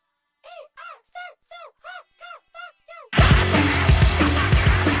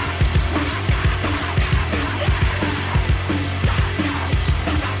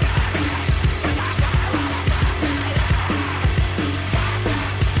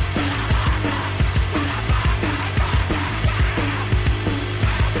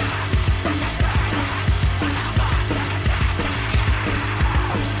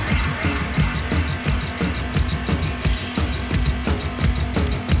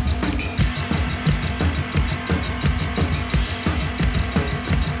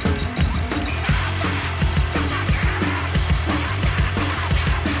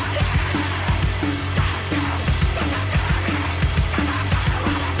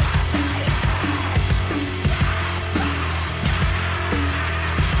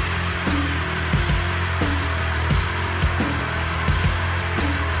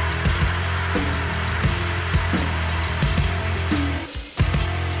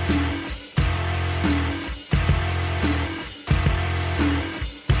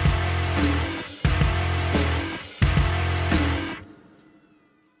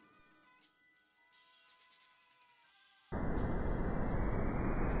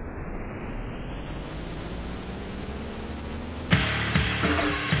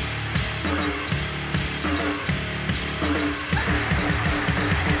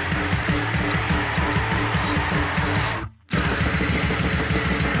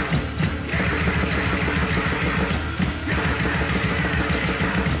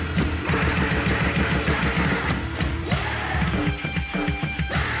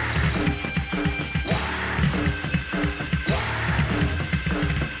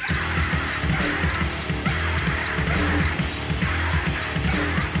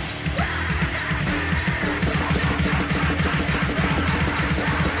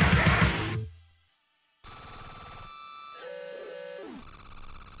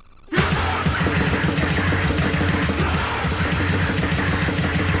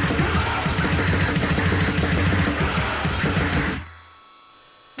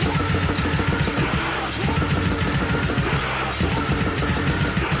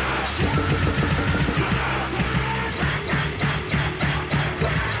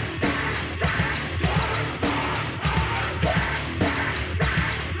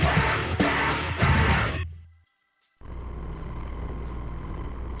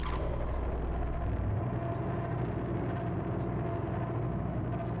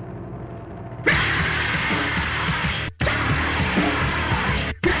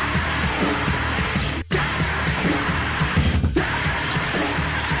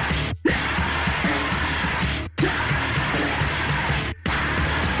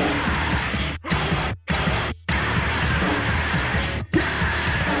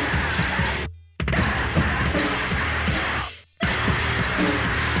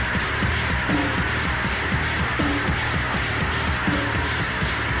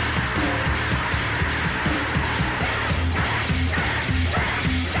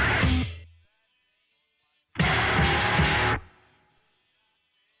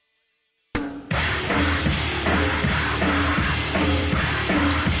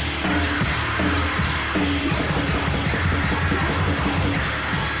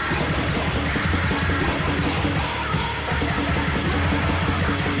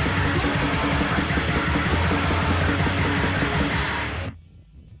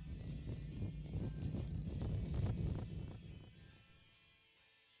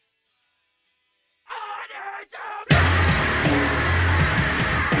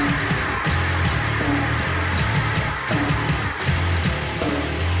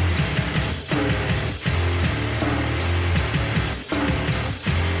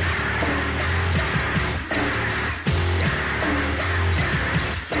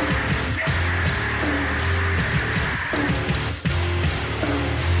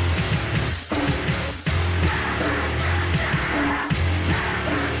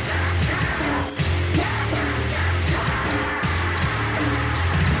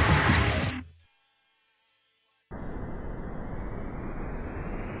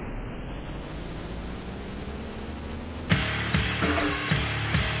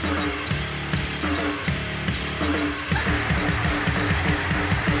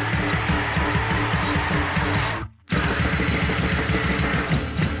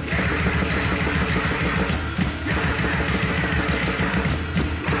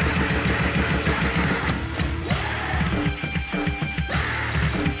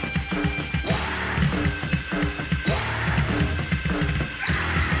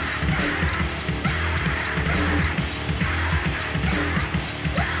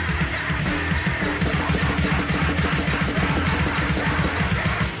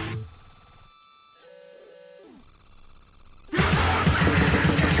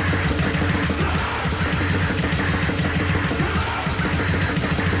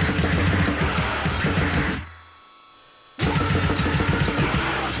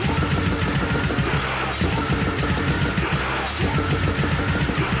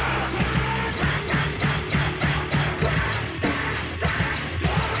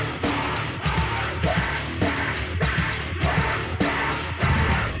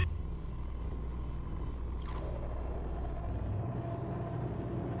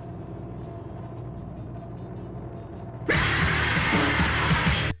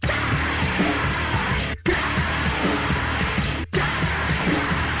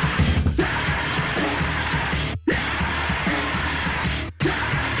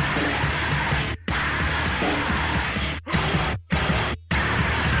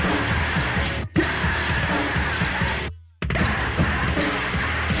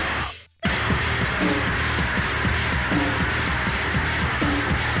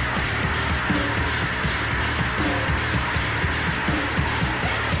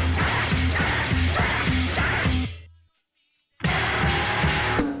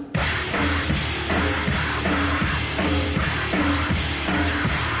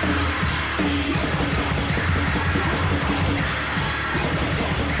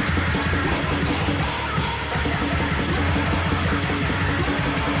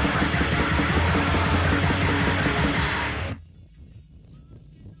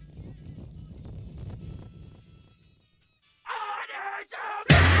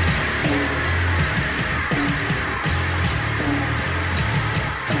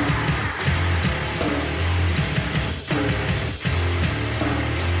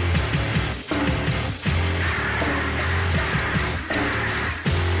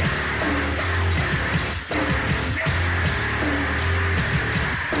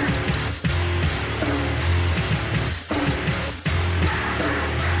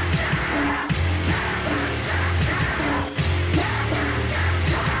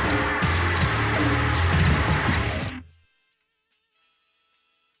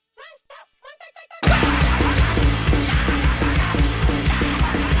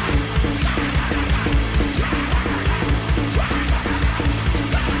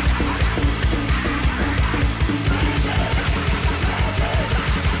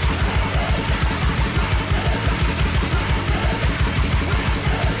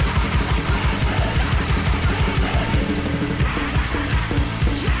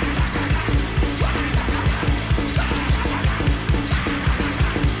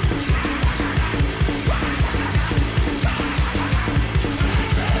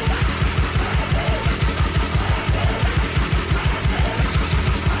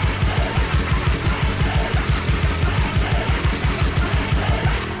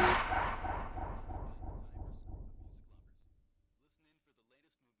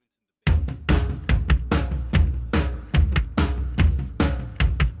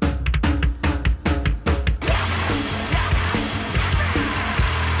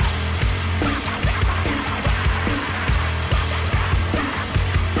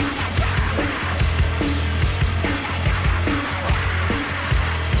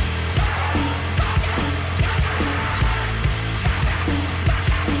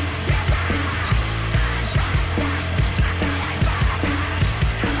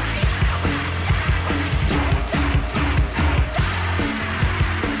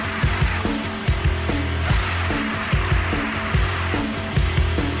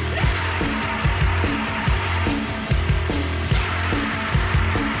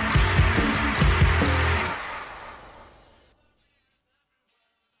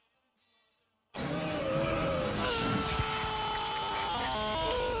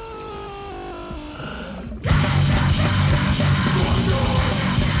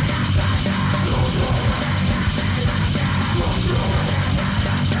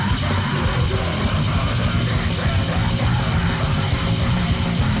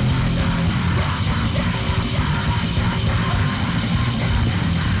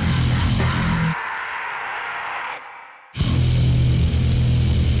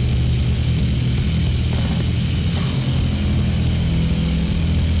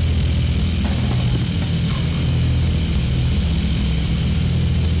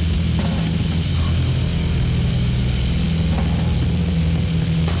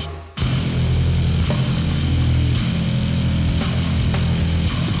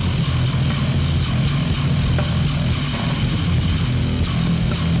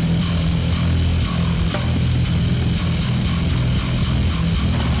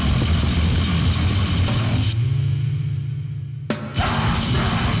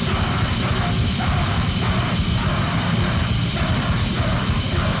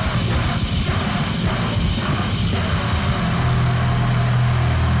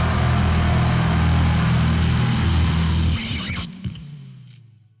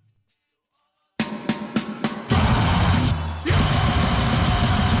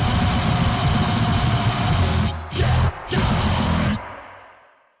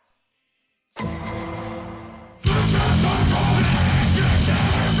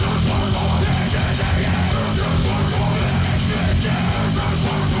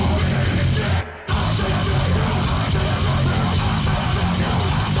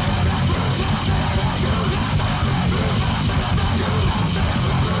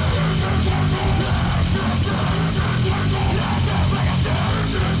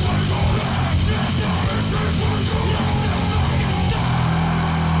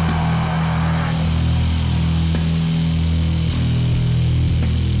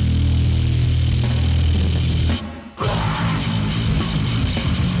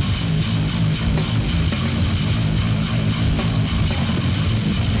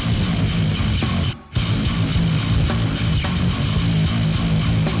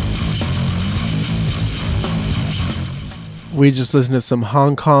 We just listened to some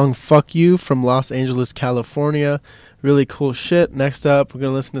Hong Kong Fuck You from Los Angeles, California. Really cool shit. Next up, we're going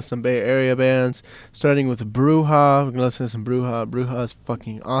to listen to some Bay Area bands, starting with Bruja. We're going to listen to some Bruja. Bruja is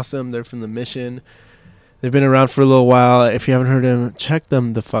fucking awesome. They're from the Mission. They've been around for a little while. If you haven't heard them, check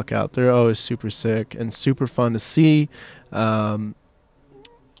them the fuck out. They're always super sick and super fun to see.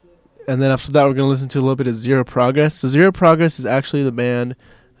 and then after that, we're going to listen to a little bit of Zero Progress. So Zero Progress is actually the band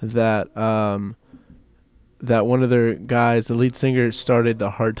that that one of their guys, the lead singer, started the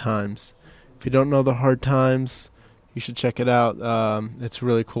Hard Times. If you don't know the Hard Times, you should check it out. It's a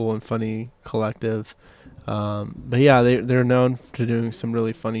really cool and funny collective. But yeah, they're known for doing some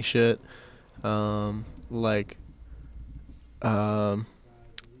really funny shit. Shit,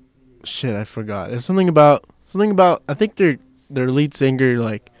 I forgot. There's something about. I think their lead singer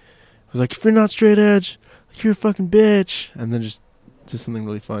was like, if you're not straight edge, you're a fucking bitch, and then just something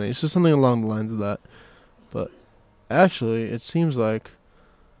really funny. It's just something along the lines of that. But actually, it seems like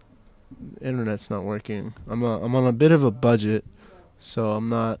the internet's not working. I'm on a bit of a budget, so I'm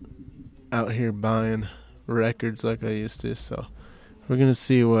not out here buying records like I used to. So we're gonna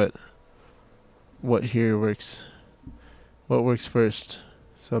see what here works. What works first?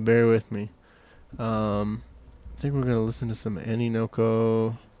 So bear with me. I think we're gonna listen to some Annie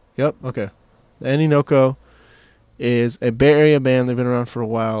Noko. Yep. Okay. The Annie Noko is a Bay Area band. They've been around for a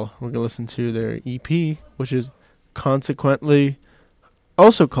while. We're gonna listen to their EP, which is consequently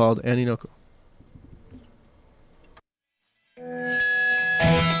also called Annie Noko.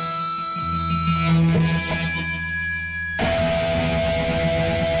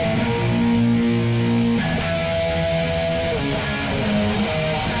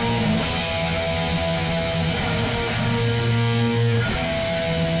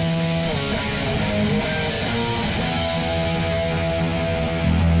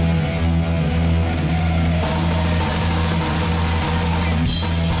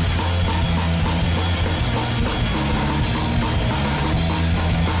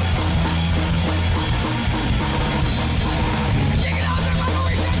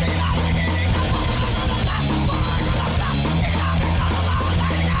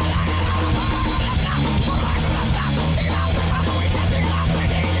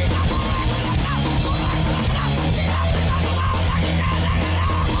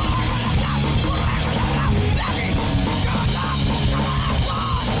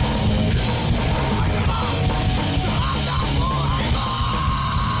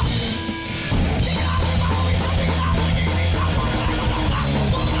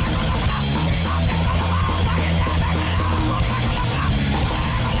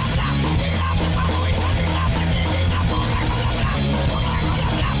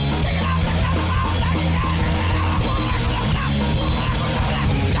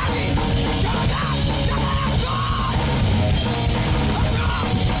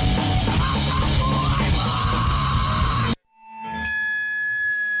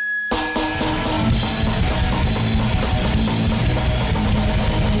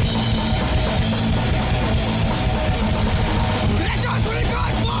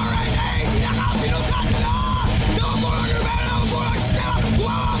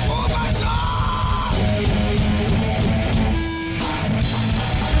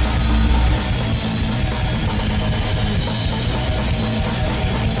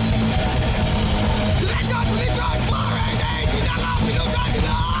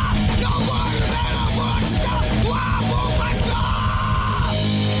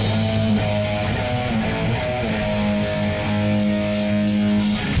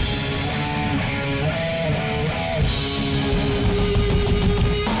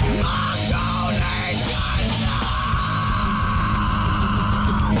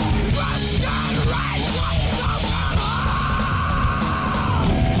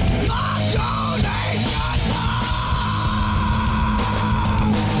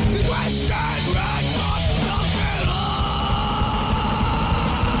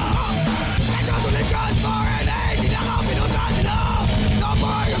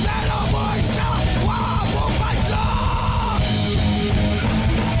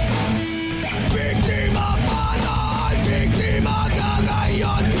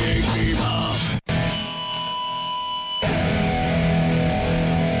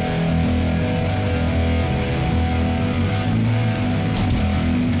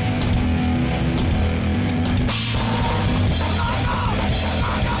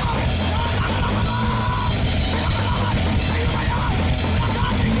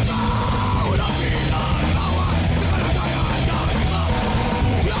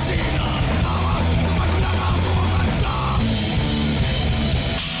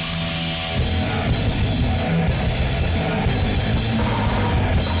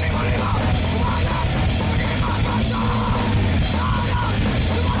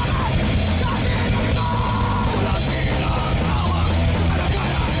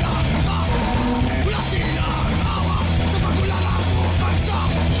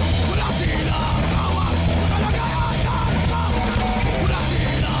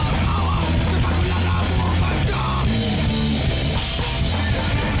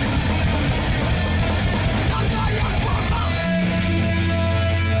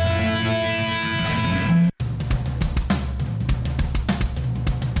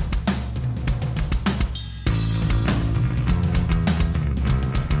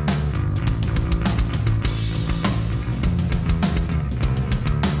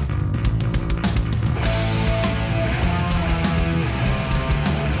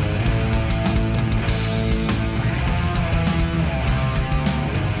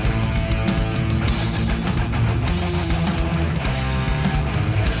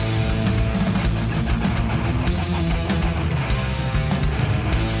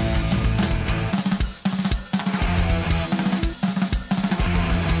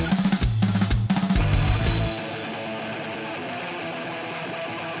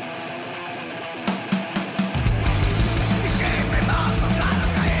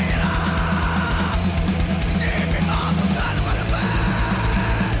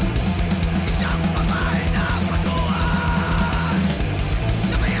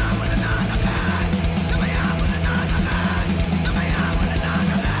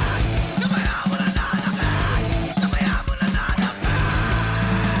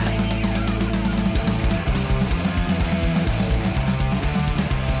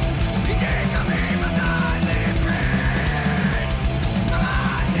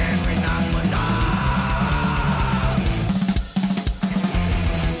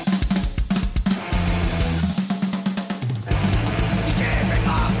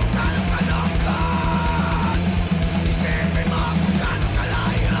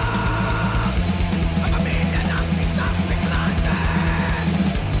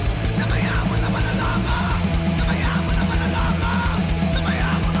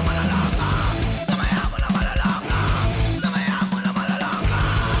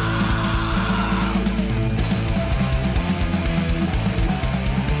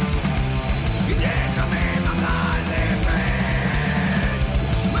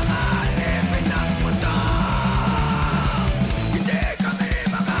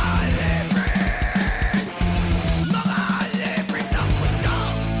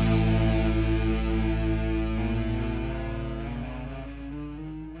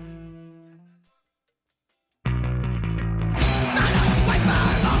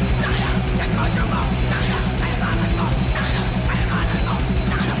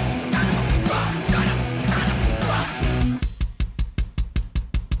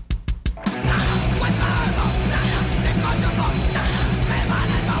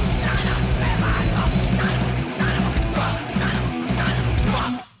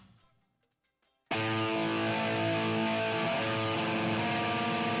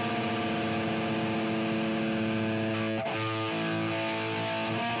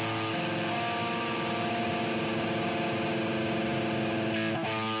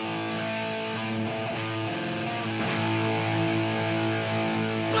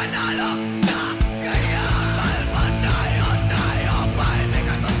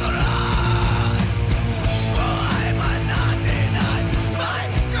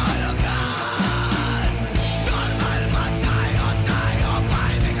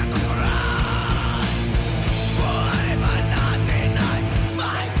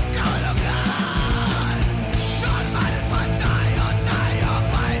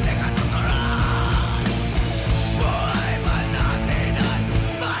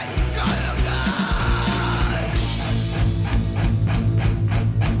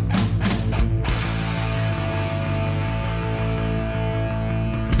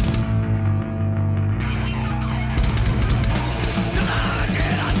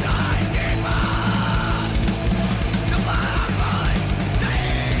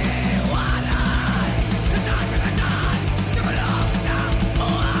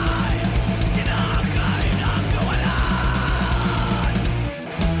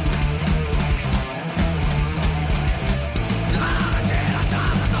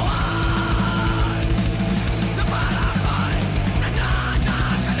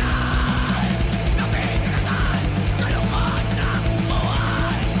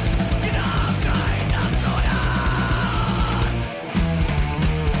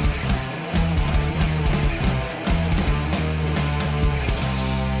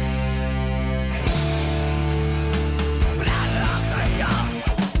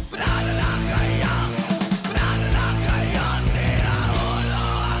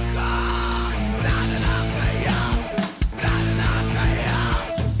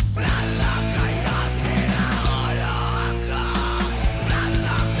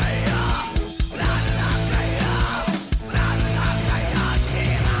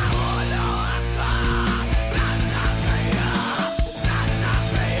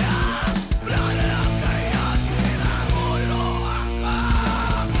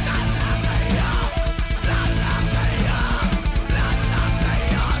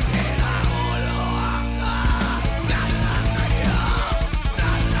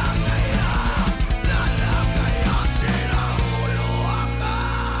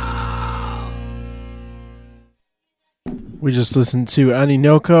 We just listened to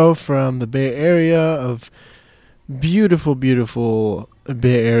Aninoko from the Bay Area of beautiful, beautiful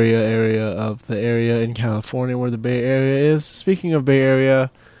Bay area of the area in California where the Bay Area is. Speaking of Bay Area,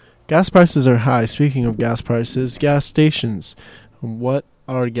 gas prices are high. Speaking of gas prices, gas stations. What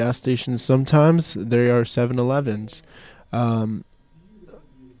are gas stations? Sometimes there are 7-Elevens. I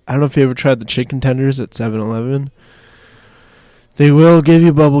don't know if you ever tried the chicken tenders at 7-Eleven. They will give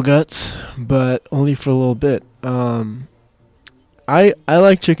you bubble guts, but only for a little bit. I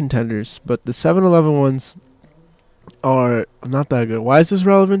like chicken tenders, but the 7-Eleven ones are not that good. Why is this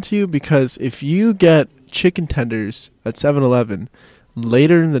relevant to you? Because if you get chicken tenders at 7-Eleven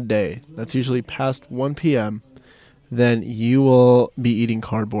later in the day, that's usually past 1 p.m., then you will be eating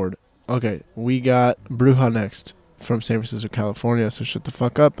cardboard. Okay, we got Bruja next from San Francisco, California, so shut the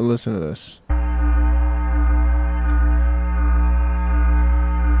fuck up and listen to this.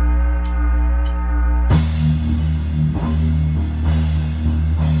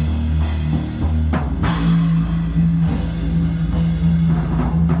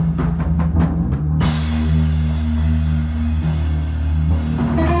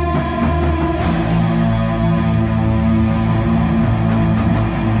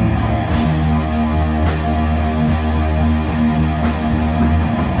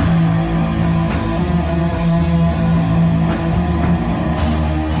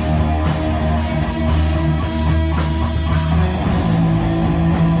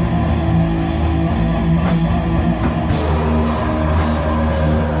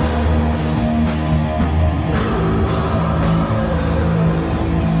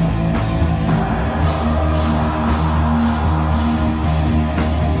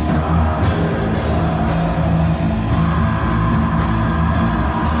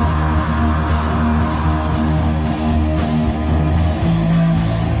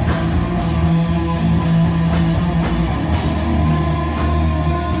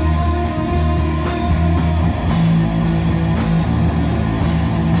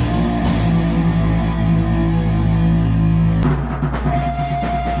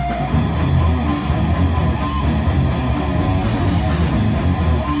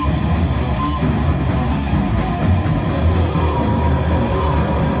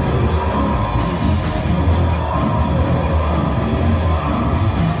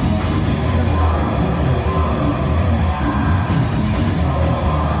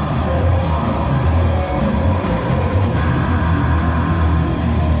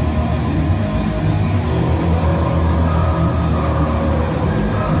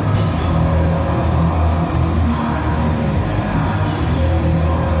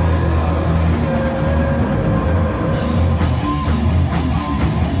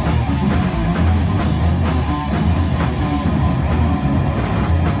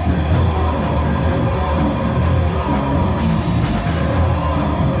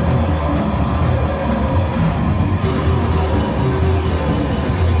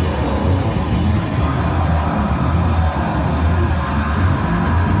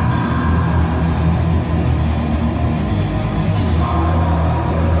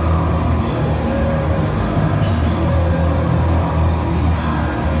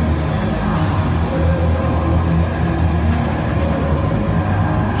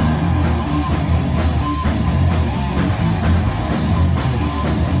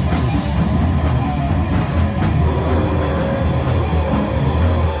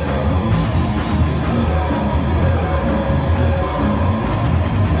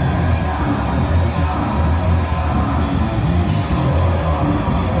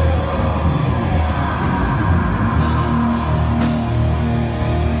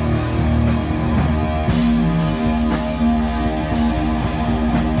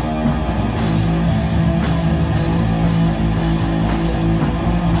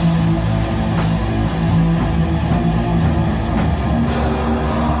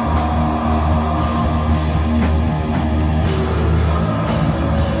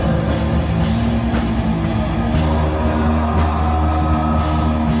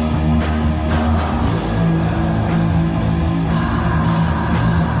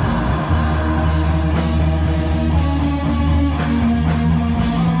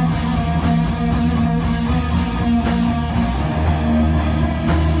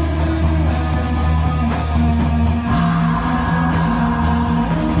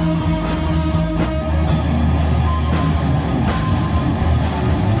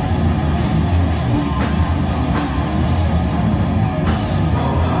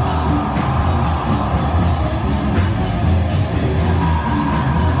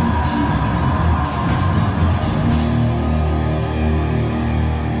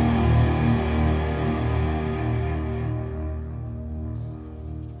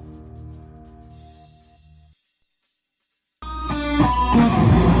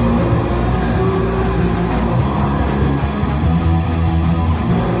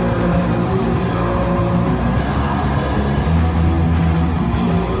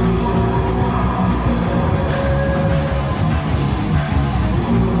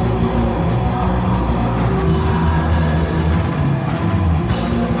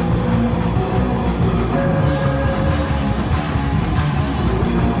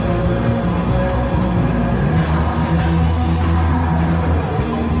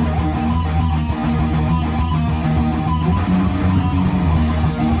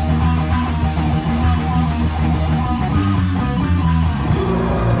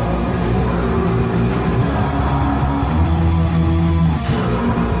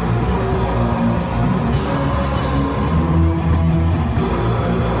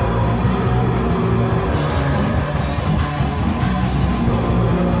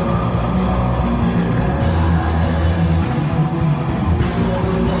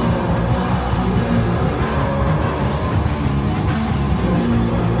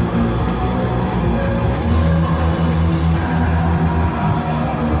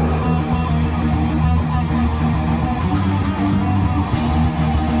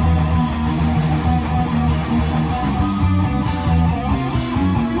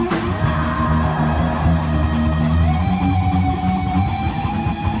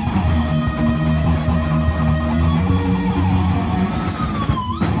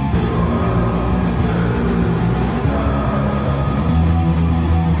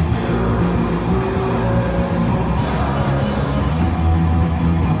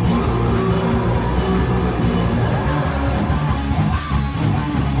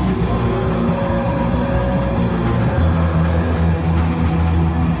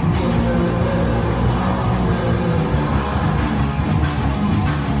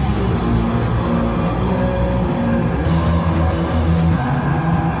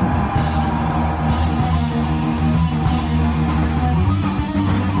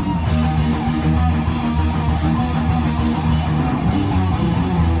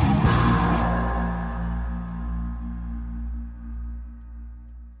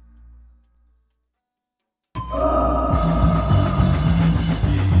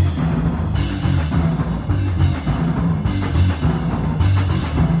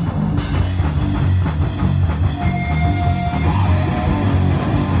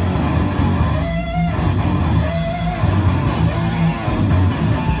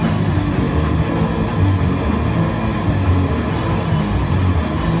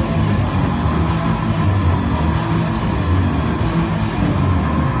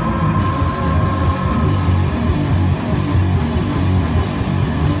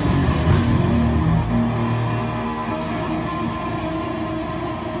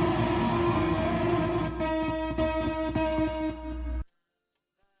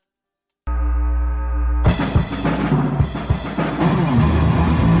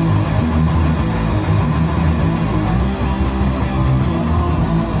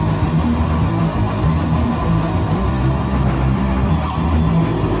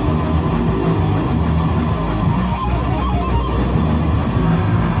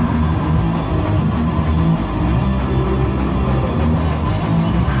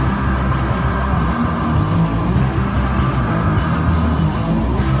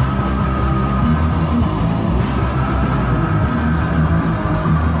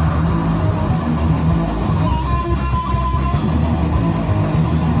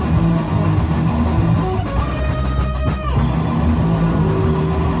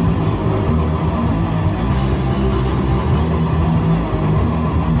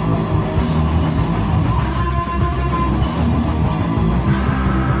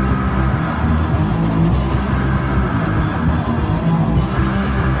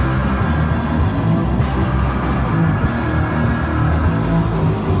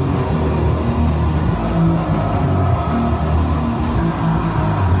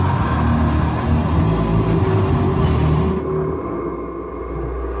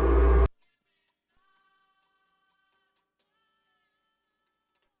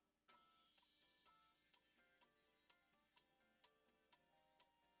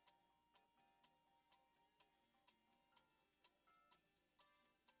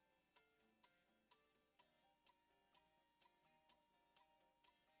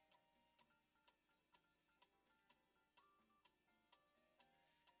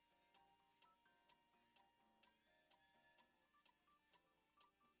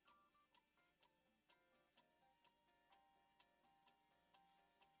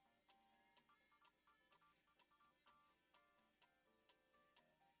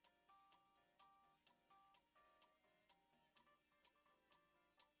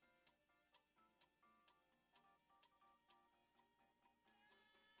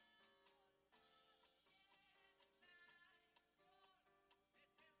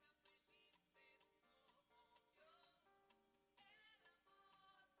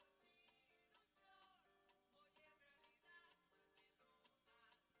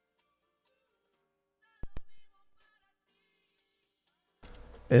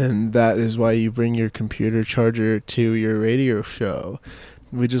 And that is why you bring your computer charger to your radio show.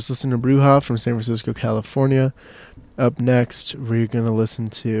 We just listened to Bruja from San Francisco, California. Up next, we're going to listen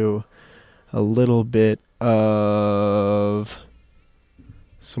to a little bit of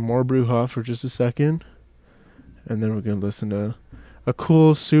some more Bruja for just a second. And then we're going to listen to a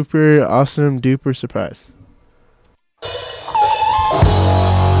cool, super awesome, duper surprise.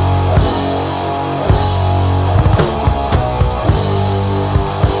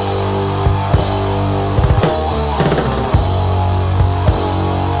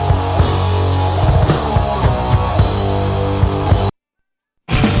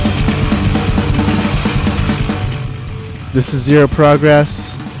 This is Zero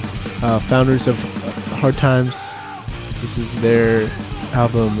Progress, founders of Hard Times. This is their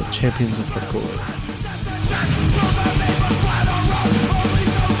album, Champions of Hardcore.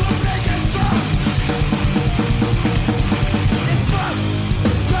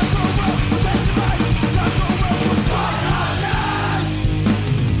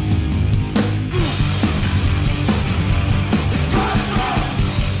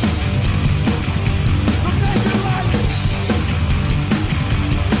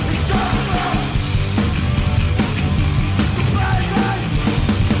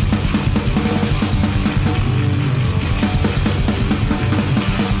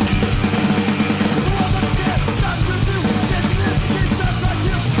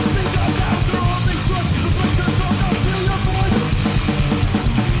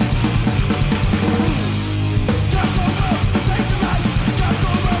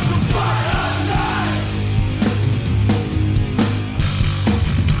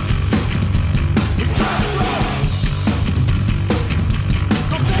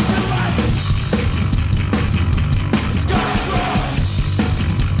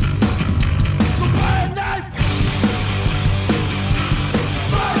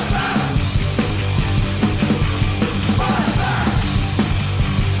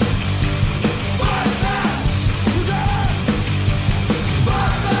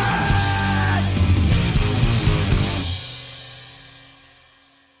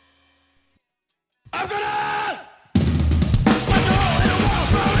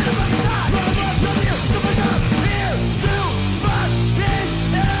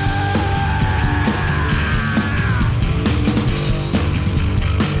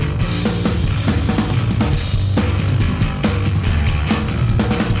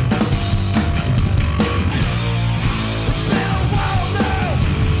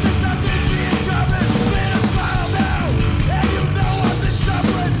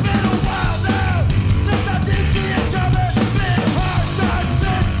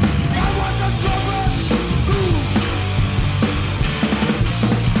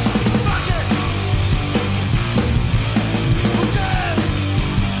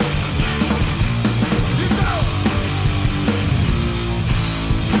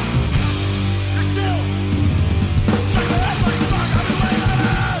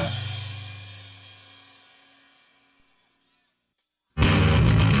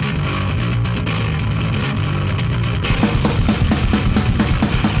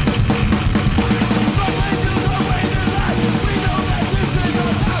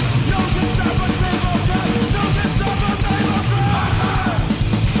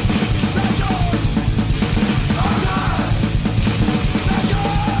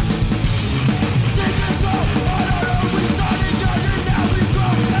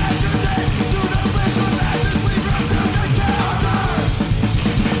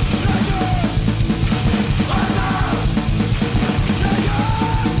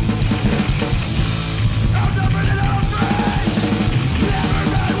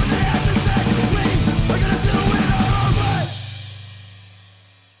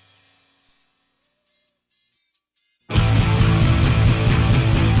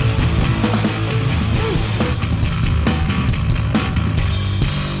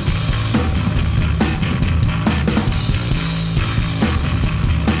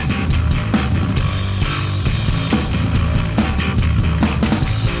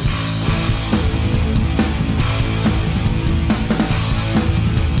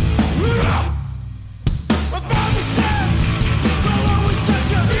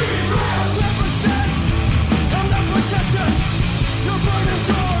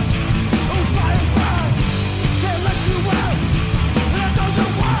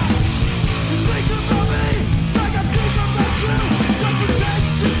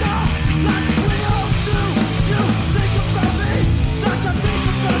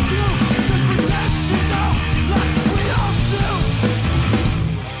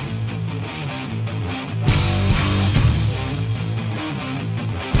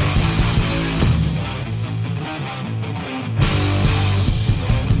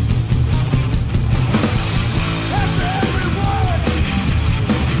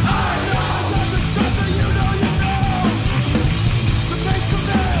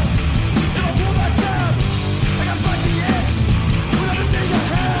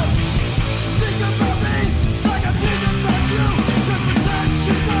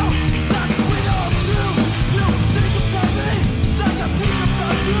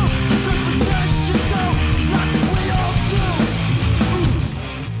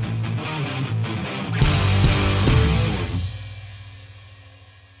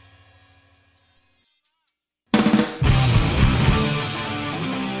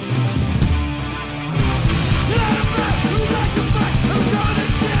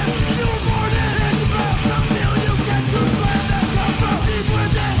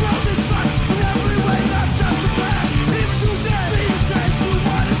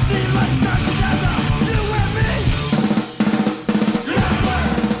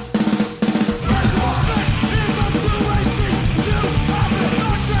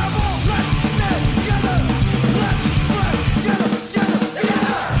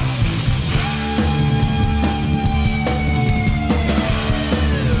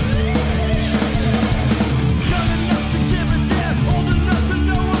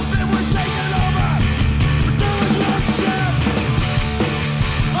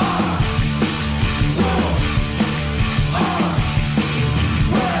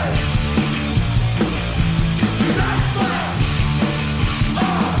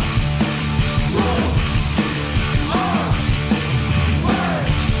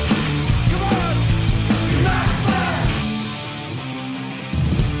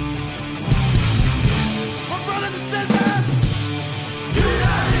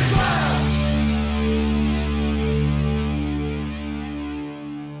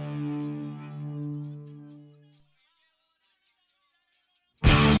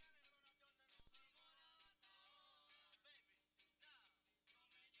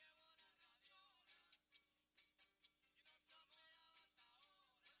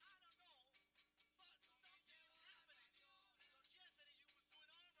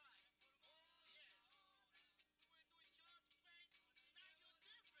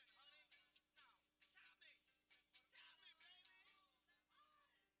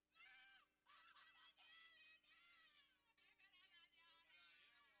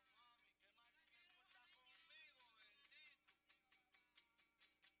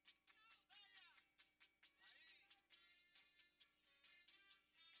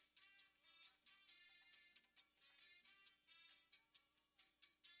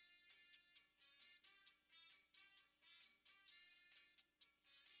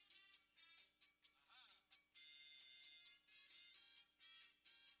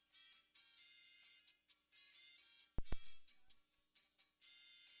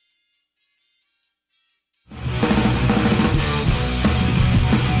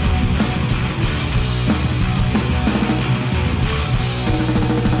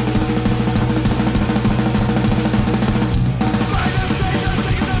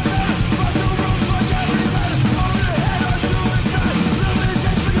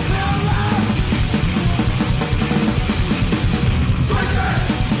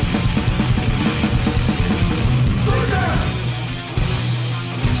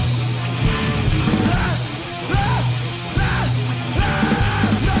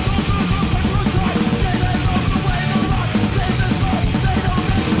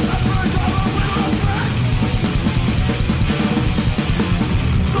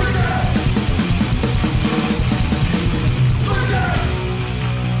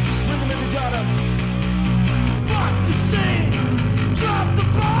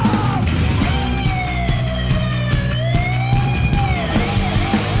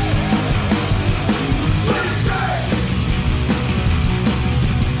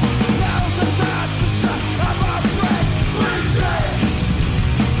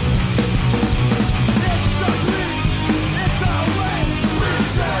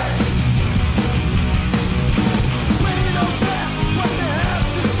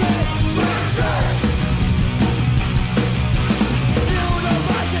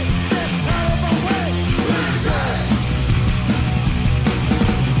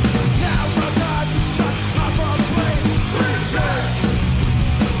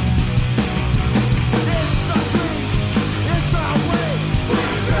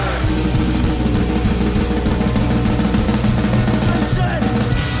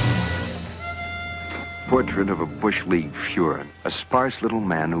 Portrait of a Bush League Fuhrer, a sparse little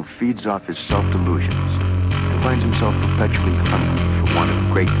man who feeds off his self-delusions and finds himself perpetually hungry for want of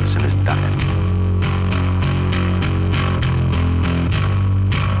greatness in his diet.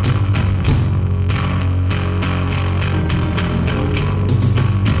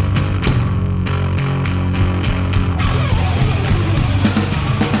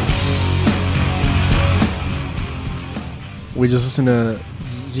 We just listened to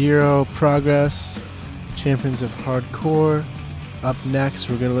Zero Progress, Champions of Hardcore. Up next,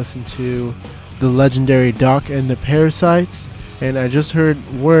 we're going to listen to the legendary Doc and the Parasites. And I just heard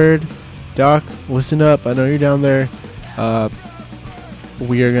word. Doc, listen up. I know you're down there.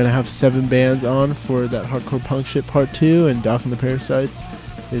 We are going to have 7 bands on for that Hardcore Punk Shit Part 2. And Doc and the Parasites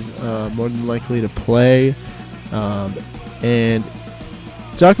is more than likely to play. And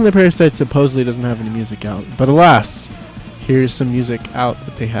Doc and the Parasites supposedly doesn't have any music out. But alas, here's some music out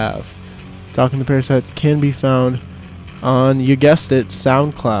that they have. Doc and the Parasites can be found on, you guessed it,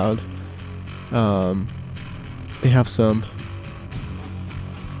 SoundCloud. They have some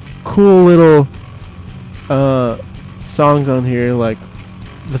cool little songs on here, like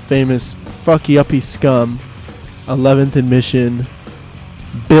the famous Fuck Yuppie Scum, 11th Admission,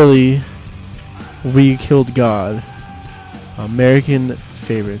 Billy, We Killed God, American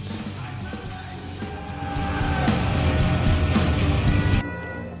favorites.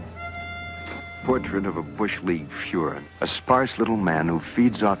 Portrait of a Bush League Fuhrer, a sparse little man who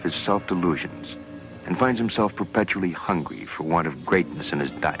feeds off his self-delusions and finds himself perpetually hungry for want of greatness in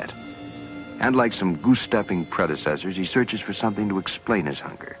his diet. And like some goose-stepping predecessors, he searches for something to explain his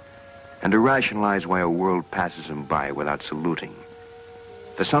hunger and to rationalize why a world passes him by without saluting.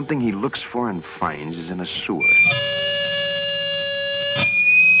 The something he looks for and finds is in a sewer.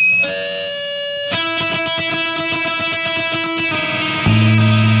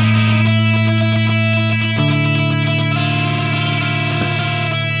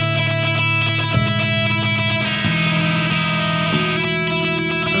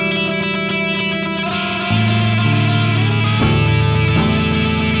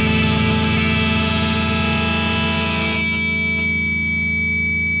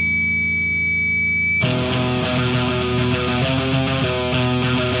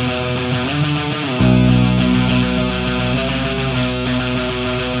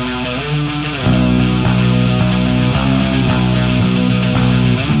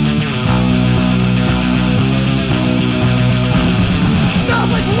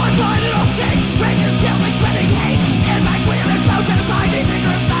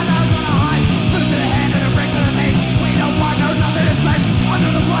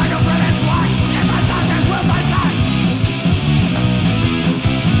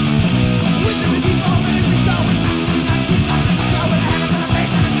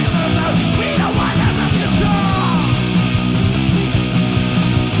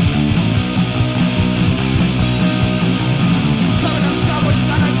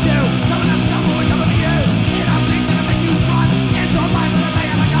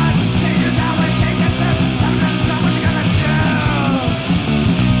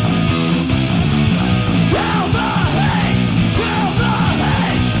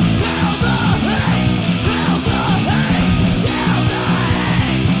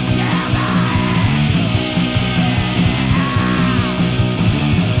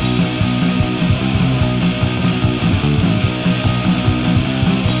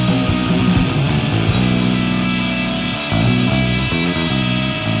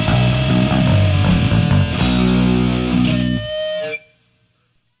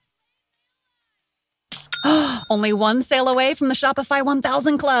 Only one sale away from the Shopify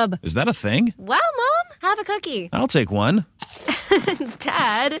 1000 Club. Is that a thing? Wow, Mom. Have a cookie. I'll take one.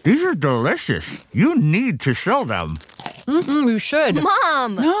 Dad. These are delicious. You need to sell them. You should.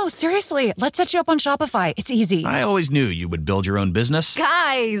 Mom. No, seriously. Let's set you up on Shopify. It's easy. I always knew you would build your own business.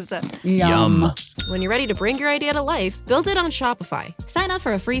 Guys. Yum. When you're ready to bring your idea to life, build it on Shopify. Sign up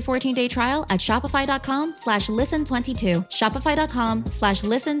for a free 14-day trial at shopify.com/listen22.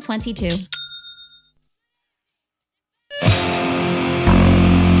 Shopify.com/listen22.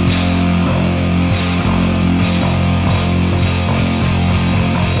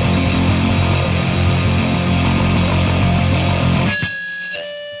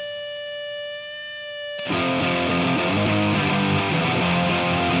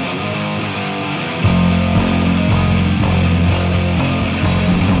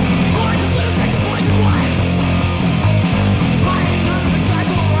 Right.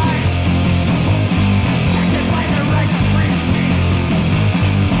 Protected by their right to play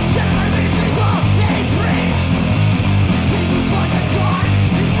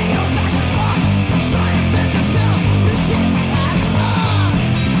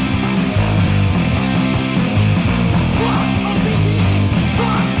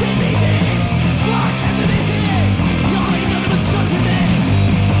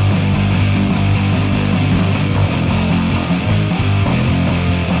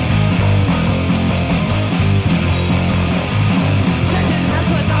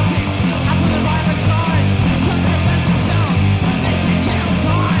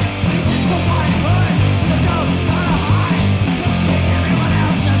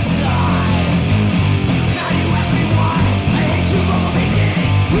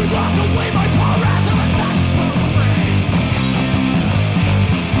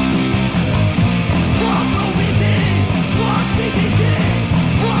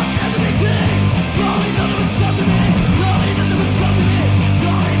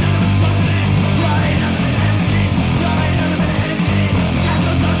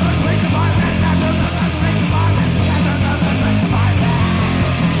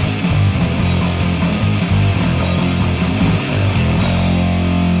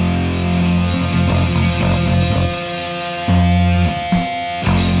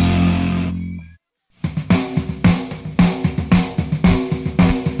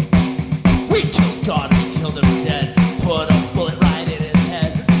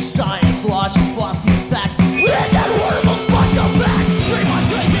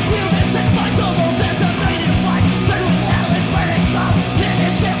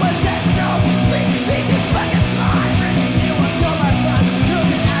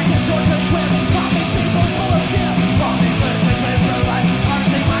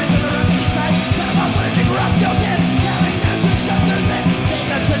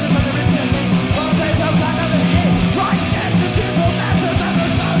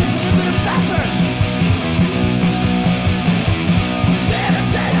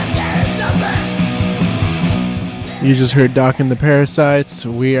You just heard Doc and the Parasites.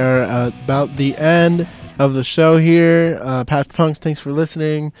 We are about the end of the show here. Past Punks, thanks for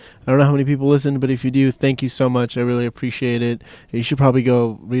listening. I don't know how many people listened, but if you do, thank you so much. I really appreciate it. You should probably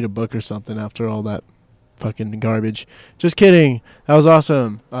go read a book or something after all that fucking garbage. Just kidding. That was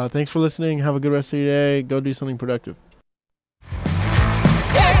awesome. Thanks for listening. Have a good rest of your day. Go do something productive.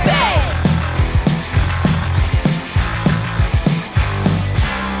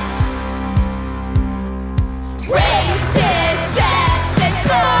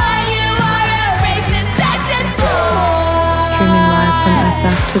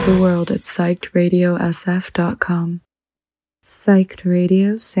 SF to the world at psychedradiosf.com. Psyched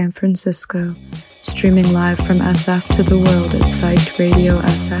Radio San Francisco. Streaming live from SF to the world at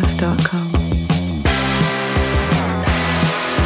psychedradiosf.com.